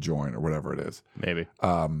schools to join or whatever it is. Maybe.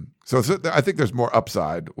 So I think there's more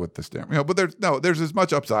upside with the Stanford, but there's as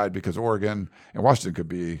much upside because Oregon and Washington could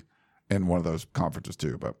be in one of those conferences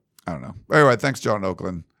too, but I don't know. Anyway, thanks, John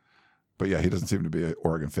Oakland. But yeah, he doesn't seem to be an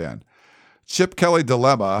Oregon fan. Chip Kelly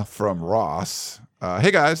Dilemma from Ross.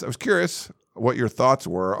 Hey guys, I was curious what your thoughts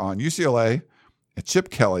were on UCLA and Chip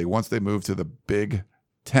Kelly once they move to the Big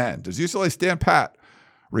Ten. Does UCLA stand pat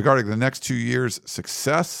regarding the next 2 years'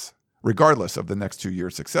 success, regardless of the next 2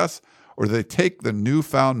 years' success, or do they take the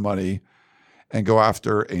newfound money and go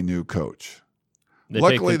after a new coach? They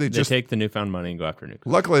take the newfound money and go after a new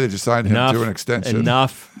coach. Luckily, they just signed him to an extension.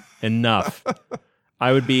 Enough.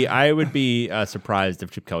 I would be surprised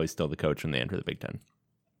if Chip Kelly's still the coach when they enter the Big Ten.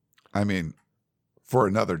 I mean, for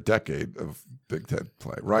another decade of Big Ten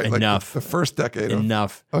play, right? Enough. Like the first decade.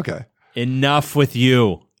 Enough. Okay. Enough with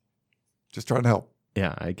you. Just trying to help.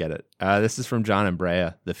 Yeah, I get it. This is from John and Brea,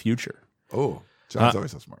 the future. Oh, John's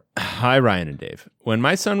always so smart. Hi, Ryan and Dave. When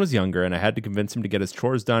my son was younger and I had to convince him to get his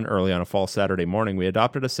chores done early on a fall Saturday morning, we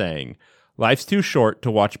adopted a saying, life's too short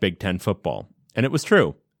to watch Big Ten football. And it was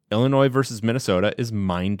true. Illinois versus Minnesota is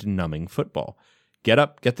mind-numbing football. Get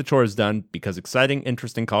up, get the chores done, because exciting,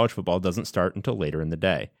 interesting college football doesn't start until later in the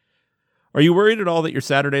day. Are you worried at all that your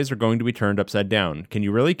Saturdays are going to be turned upside down? Can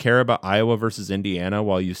you really care about Iowa versus Indiana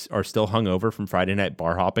while you are still hungover from Friday night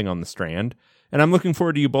bar hopping on the Strand? And I'm looking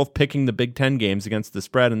forward to you both picking the Big Ten games against the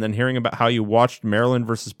spread and then hearing about how you watched Maryland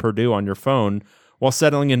versus Purdue on your phone while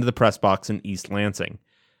settling into the press box in East Lansing.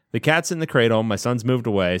 The cat's in the cradle. My son's moved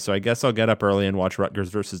away, so I guess I'll get up early and watch Rutgers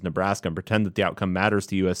versus Nebraska and pretend that the outcome matters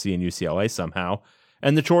to USC and UCLA somehow,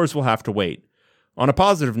 and the chores will have to wait. On a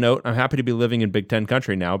positive note, I'm happy to be living in Big Ten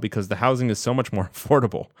country now because the housing is so much more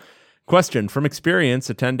affordable. Question, from experience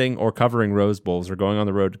attending or covering Rose Bowls or going on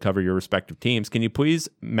the road to cover your respective teams, can you please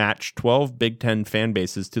match 12 Big Ten fan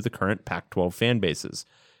bases to the current Pac-12 fan bases,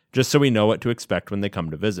 just so we know what to expect when they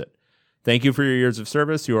come to visit? Thank you for your years of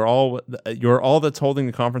service. You are all that's holding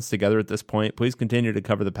the conference together at this point. Please continue to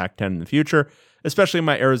cover the Pac-10 in the future, especially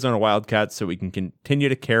my Arizona Wildcats, so we can continue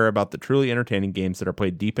to care about the truly entertaining games that are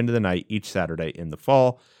played deep into the night each Saturday in the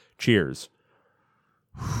fall. Cheers.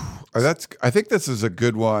 I think this is a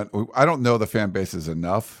good one. I don't know the fan bases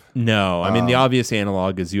enough. No, I mean, the obvious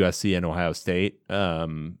analog is USC and Ohio State. But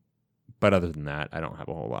other than that, I don't have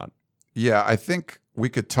a whole lot. Yeah, I think we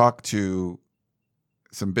could talk to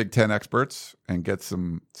some Big Ten experts and get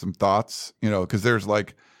some thoughts, because there's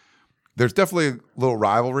definitely little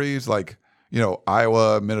rivalries, like,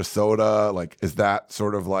 Iowa, Minnesota, like, is that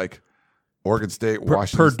sort of like Oregon State,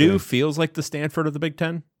 Washington Purdue State? Feels like the Stanford of the Big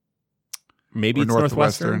Ten. Maybe or it's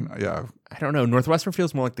Northwestern. Yeah. I don't know. Northwestern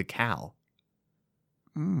feels more like the Cal.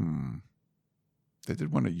 They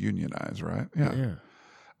did want to unionize, right? Yeah.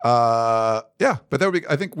 Yeah. But that would be,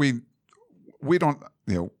 I think we don't,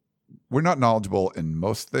 we're not knowledgeable in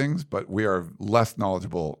most things, but we are less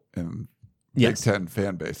knowledgeable in Big Ten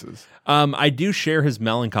fan bases. I do share his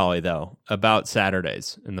melancholy, though, about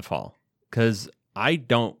Saturdays in the fall, because I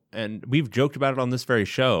don't, and we've joked about it on this very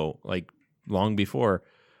show, like long before,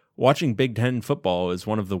 watching Big Ten football is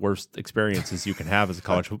one of the worst experiences you can have as a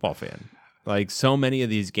college football fan. Like, so many of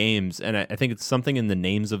these games, and I think it's something in the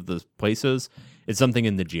names of the places, it's something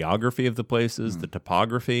in the geography of the places, the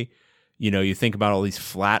topography. You think about all these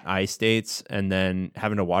flat I-states and then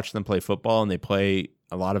having to watch them play football, and they play,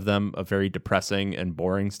 a lot of them, a very depressing and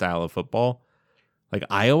boring style of football. Like,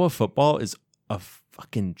 Iowa football is a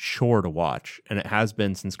fucking chore to watch, and it has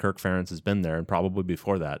been since Kirk Ferentz has been there, and probably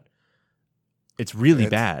before that. It's really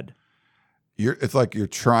bad. It's like you're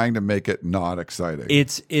trying to make it not exciting.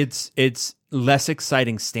 It's less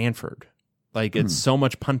exciting Stanford. Like it's so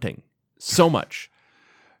much punting. So much.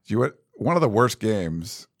 One of the worst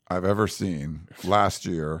games I've ever seen last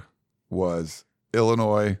year was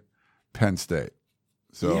Illinois Penn State.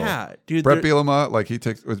 So yeah, dude. Brett Bielema, like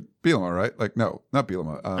was Bielema, right? Like no, not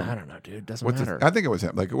Bielema. I don't know, dude. Doesn't matter. I think it was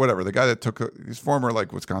him. Like whatever. The guy that his former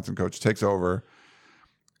like Wisconsin coach takes over.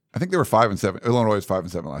 I think they were 5-7. Illinois was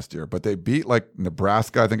 5-7 last year, but they beat like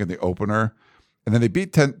Nebraska, I think, in the opener, and then they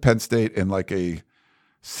beat Penn State in like a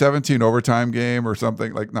 17 overtime game or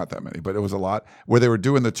something. Like not that many, but it was a lot where they were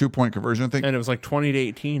doing the 2-point conversion thing. And it was like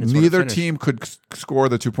 20-18. Neither team could score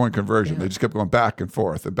the 2-point conversion. Yeah. They just kept going back and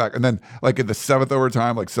forth and back, and then like in the 7th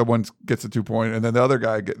overtime, like someone gets a 2-point, and then the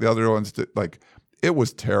other ones like it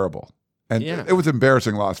was terrible, and it was an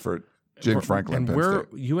embarrassing loss for James Franklin. And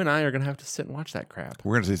you and I are going to have to sit and watch that crap.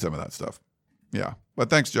 We're going to see some of that stuff. Yeah.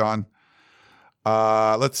 But thanks, John.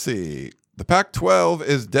 Let's see. The Pac-12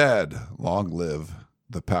 is dead. Long live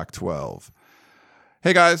the Pac-12.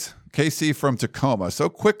 Hey, guys. KC from Tacoma. So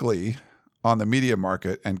quickly on the media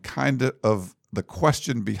market and kind of the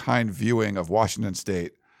question behind viewing of Washington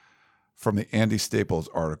State from the Andy Staples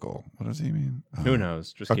article. What does he mean? Who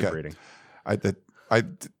knows? Just keep reading.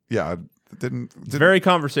 Didn't very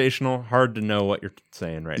conversational. Hard to know what you're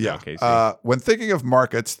saying right now, Casey. When thinking of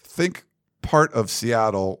markets, think part of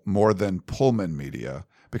Seattle more than Pullman media,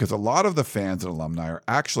 because a lot of the fans and alumni are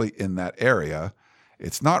actually in that area.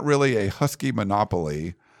 It's not really a Husky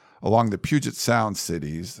monopoly along the Puget Sound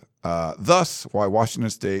cities. Thus, why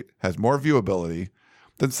Washington State has more viewability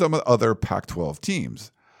than some of the other Pac-12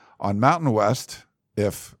 teams. On Mountain West,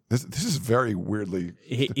 if this is very weirdly,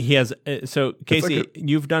 he has. So Casey, like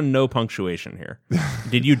you've done no punctuation here.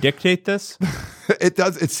 Did you dictate this? It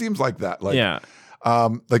does. It seems like that. Like, yeah.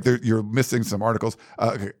 Like you're missing some articles.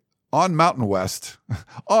 Okay. On Mountain West,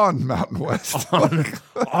 on Mountain West,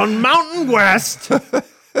 on Mountain West.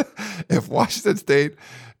 If Washington State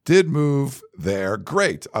did move there,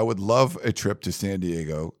 great. I would love a trip to San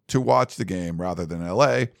Diego to watch the game rather than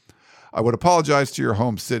LA. I would apologize to your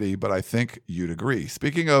home city, but I think you'd agree.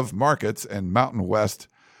 Speaking of markets and Mountain West,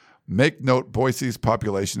 make note Boise's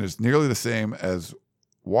population is nearly the same as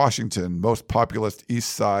Washington, most populous East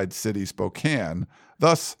Side city, Spokane.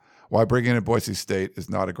 Thus, why bringing in Boise State is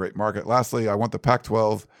not a great market. Lastly, I want the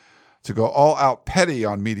Pac-12 to go all out petty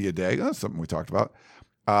on Media Day. That's something we talked about.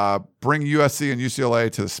 Bring USC and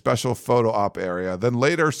UCLA to the special photo op area, then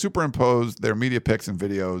later superimpose their media pics and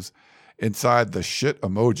videos inside the shit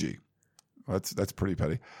emoji. That's pretty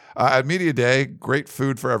petty. At Media Day, great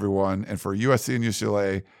food for everyone, and for USC and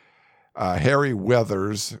UCLA, Harry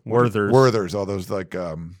Werther's, all those like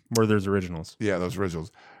Werther's originals. Yeah, those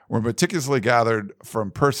originals were meticulously gathered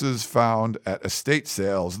from purses found at estate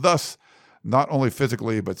sales, thus not only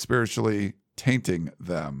physically but spiritually tainting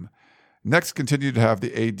them. Next, continue to have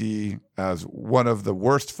the AD as one of the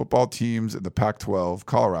worst football teams in the Pac-12,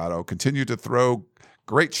 Colorado, continue to throw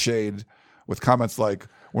great shade with comments like,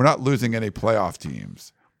 we're not losing any playoff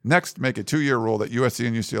teams. Next, make a 2-year rule that USC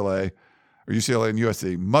and UCLA, or UCLA and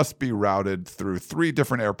USC, must be routed through 3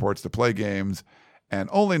 different airports to play games and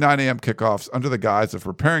only 9 a.m. kickoffs under the guise of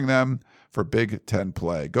preparing them for Big Ten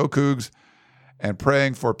play. Go Cougs, and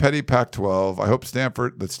praying for petty Pac-12. I hope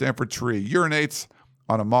the Stanford tree urinates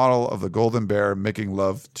on a model of the Golden Bear making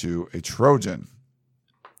love to a Trojan.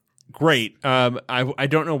 Great. I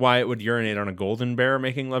don't know why it would urinate on a Golden Bear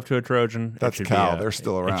making love to a Trojan. That's Cal. They're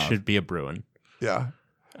still around. It should be a Bruin. Yeah.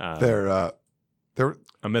 They're a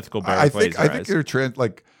mythical bear. I think they're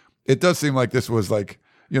like, it does seem like this was like,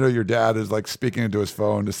 your dad is like speaking into his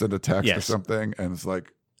phone to send a text or something. And it's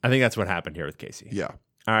like, I think that's what happened here with Casey. Yeah.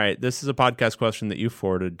 All right. This is a podcast question that you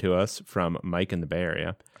forwarded to us from Mike in the Bay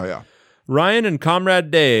Area. Oh, yeah. Ryan and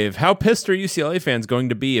Comrade Dave, how pissed are UCLA fans going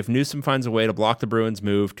to be if Newsom finds a way to block the Bruins'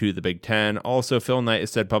 move to the Big Ten? Also, Phil Knight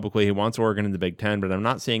has said publicly he wants Oregon in the Big Ten, but I'm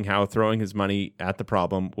not seeing how throwing his money at the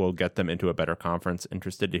problem will get them into a better conference.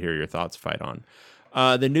 Interested to hear your thoughts. Fight on.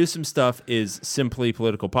 The Newsom stuff is simply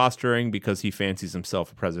political posturing because he fancies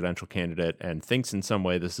himself a presidential candidate and thinks in some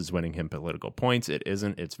way this is winning him political points. It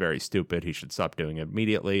isn't. It's very stupid. He should stop doing it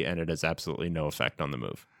immediately, and it has absolutely no effect on the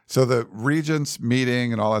move. So the regents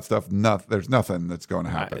meeting and all that stuff, there's nothing that's going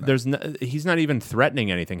to happen. He's not even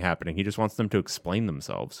threatening anything happening. He just wants them to explain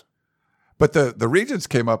themselves. But the regents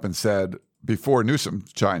came up and said before Newsom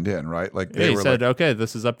chimed in, right? Like they said, okay,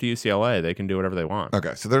 this is up to UCLA. They can do whatever they want.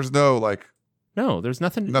 Okay, so there's no like No, there's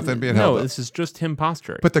nothing. Nothing being held No, up. this is just him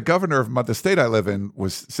posturing. But the governor of the state I live in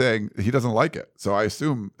was saying he doesn't like it. So I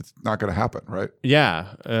assume it's not going to happen, right?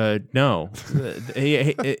 yeah, no,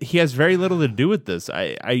 he has very little to do with this.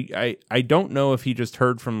 I don't know if he just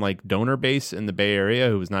heard from like donor base in the Bay Area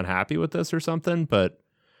who was not happy with this or something, but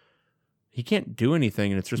he can't do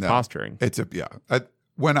anything, and it's just posturing. It's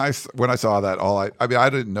when I saw that, I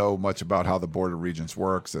didn't know much about how the Board of Regents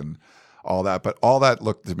works and all that, but all that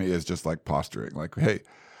looked to me as just like posturing. Like, hey,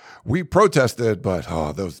 we protested, but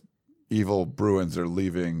those evil Bruins are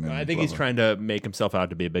leaving. And I think he's trying to make himself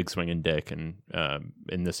out to be a big swinging dick, and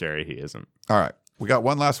in this area he isn't. All right, we got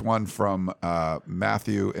one last one from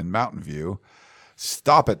Matthew in Mountain View.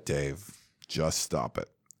 Stop it, Dave. Just stop it.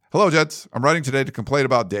 Hello, Jets. I'm writing today to complain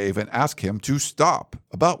about Dave and ask him to stop.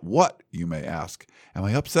 About what, you may ask? Am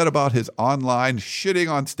I upset about his online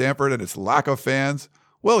shitting on Stanford and its lack of fans?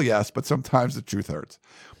 Well, yes, but sometimes the truth hurts.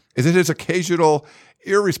 Is it his occasional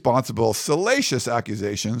irresponsible, salacious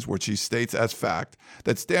accusations, which he states as fact,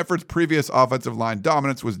 that Stanford's previous offensive line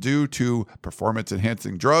dominance was due to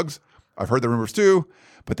performance-enhancing drugs? I've heard the rumors too,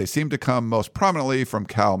 but they seem to come most prominently from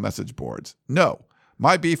Cal message boards. No.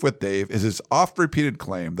 My beef with Dave is his oft-repeated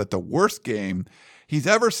claim that the worst game he's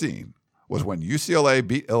ever seen was when UCLA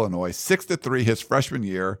beat Illinois 6-3 his freshman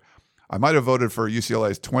year. I might have voted for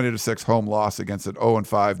UCLA's 20-6 home loss against an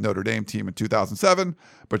 0-5 Notre Dame team in 2007,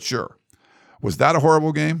 but sure. Was that a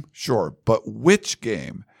horrible game? Sure. But which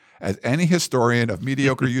game? As any historian of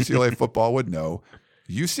mediocre UCLA football would know,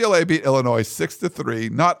 UCLA beat Illinois 6-3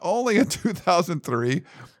 not only in 2003,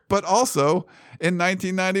 but also in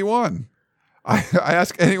 1991. I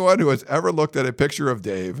ask anyone who has ever looked at a picture of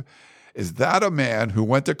Dave, is that a man who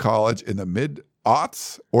went to college in the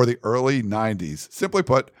mid-aughts or the early 90s? Simply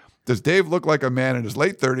put, does Dave look like a man in his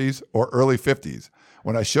late 30s or early 50s?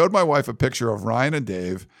 When I showed my wife a picture of Ryan and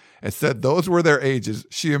Dave and said those were their ages,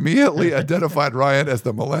 she immediately identified Ryan as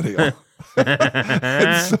the millennial.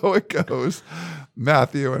 And so it goes.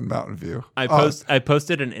 Matthew in Mountain View. I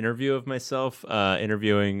posted an interview of myself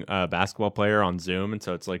interviewing a basketball player on Zoom, and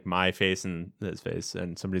so it's like my face and his face,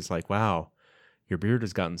 and somebody's like, "Wow, your beard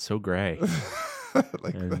has gotten so gray."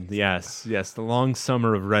 And yes, the long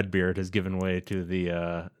summer of red beard has given way to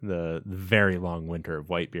the very long winter of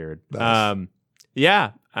white beard. Nice.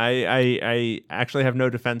 Yeah, I actually have no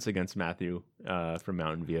defense against Matthew from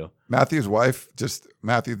Mountain View. Matthew's wife,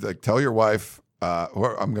 Matthew, tell your wife.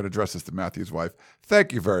 I'm going to address this to Matthew's wife.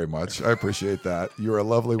 Thank you very much. I appreciate that. You're a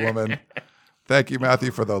lovely woman. Thank you, Matthew,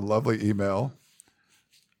 for the lovely email.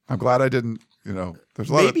 I'm glad I didn't. There's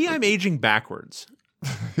a lot. Maybe I'm aging backwards.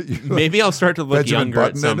 Maybe I'll start to look Benjamin younger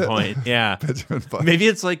Button at some in it? point. Yeah. Maybe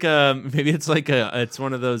it's like it's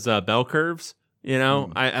one of those bell curves.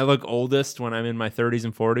 I look oldest when I'm in my 30s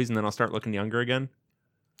and 40s, and then I'll start looking younger again.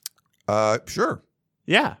 Sure.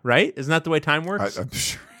 Yeah. Right. Isn't that the way time works? I'm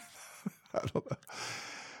sure. I don't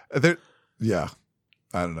know. Yeah.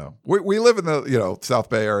 I don't know. We live in the South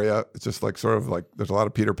Bay area. It's just like sort of like there's a lot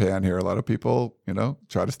of Peter Pan here. A lot of people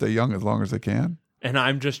try to stay young as long as they can. And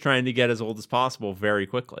I'm just trying to get as old as possible very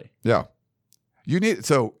quickly. Yeah.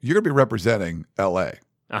 So you're gonna be representing LA.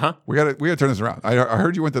 We gotta turn this around. I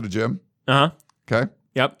heard you went to the gym. Okay.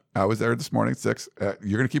 Yep. I was there this morning at 6.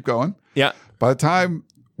 You're gonna keep going. Yeah. By the time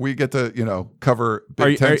we get to cover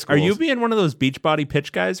Big Ten schools, are you being one of those Beachbody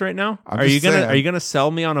pitch guys right now? Are you gonna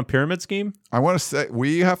sell me on a pyramid scheme? I want to say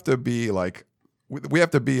we have to be like we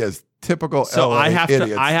have to be as typical. So LA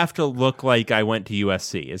idiots. I have to look like I went to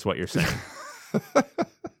USC, is what you're saying.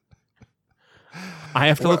 I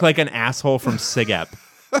have to look like an asshole from SIGEP.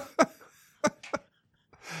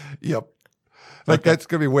 Yep. That's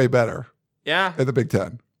going to be way better. Yeah. In the Big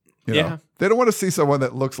Ten. Yeah. They don't want to see someone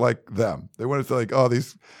that looks like them. They want to say like, oh,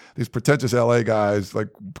 these pretentious LA guys like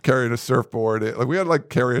carrying a surfboard. Like we got to like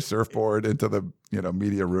carry a surfboard into the,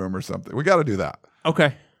 media room or something. We got to do that.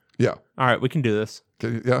 Okay. Yeah. All right. We can do this.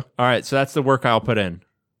 Yeah. All right. So that's the work I'll put in.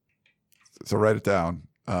 So write it down.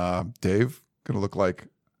 Dave, going to look like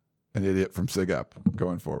an idiot from SIGEP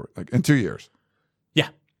going forward, like in 2 years. Yeah.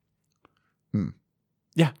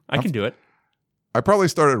 Yeah, I can do it. I probably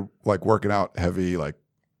started like working out heavy, like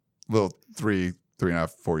little 3.5,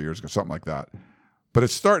 4 years ago, something like that. But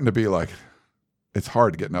it's starting to be like, it's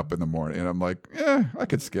hard getting up in the morning. And I'm like, I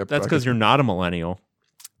could skip. That's because you're not a millennial.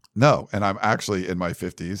 No. And I'm actually in my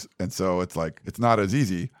 50s. And so it's like, it's not as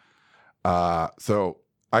easy. So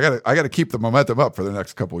I gotta keep the momentum up for the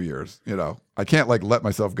next couple of years. I can't like let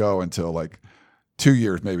myself go until like 2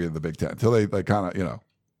 years, maybe in the Big Ten, until they like kind of,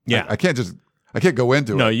 Yeah. I can't go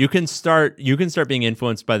into it. No, you can start being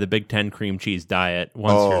influenced by the Big Ten cream cheese diet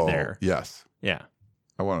once you're there. Yes. Yeah.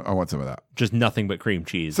 I want some of that. Just nothing but cream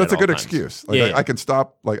cheese. So that's a at good all times. excuse. Like Yeah, I can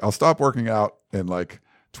stop. Like I'll stop working out in like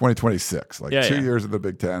 2026. Like 2 years in the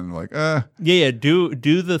Big Ten. Like Yeah. Do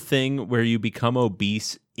the thing where you become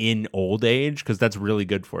obese in old age, because that's really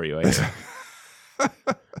good for you. I hear.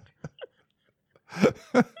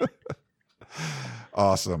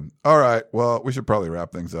 Awesome. All right. Well, we should probably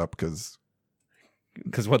wrap things up because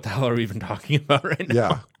what the hell are we even talking about right now?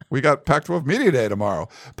 yeah, we got Pac-12 Media Day tomorrow.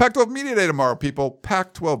 Pac-12 Media Day tomorrow, people.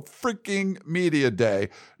 Pac-12 freaking Media Day.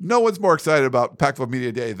 No one's more excited about Pac-12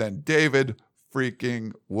 Media Day than David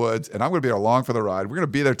freaking Woods, and I'm going to be along for the ride. We're going to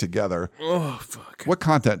be there together. Oh, fuck. What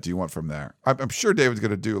content do you want from there? I'm sure David's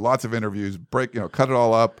going to do lots of interviews, cut it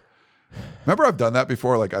all up. Remember, I've done that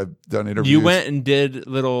before. Like I've done interviews. You went and did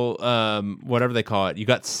little, whatever they call it. You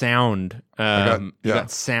got sound. You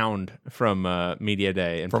got sound from Media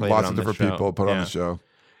Day and from played lots it on of different the show. people put on the show.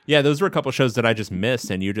 Yeah, those were a couple shows that I just missed,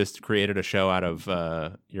 and you just created a show out of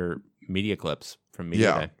your media clips from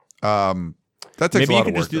Media Day. That takes Maybe a lot you could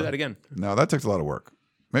of work. just do though. that again. No, that takes a lot of work.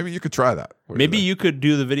 Maybe you could try that. Maybe you could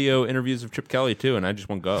do the video interviews of Chip Kelly too, and I just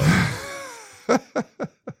won't go.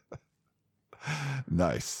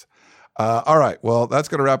 Nice. All right. Well, that's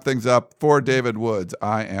going to wrap things up. For David Woods,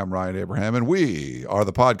 I am Ryan Abraham, and we are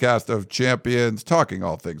the podcast of champions talking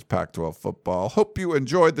all things Pac-12 football. Hope you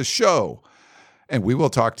enjoyed the show, and we will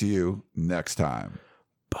talk to you next time.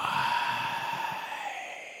 Bye.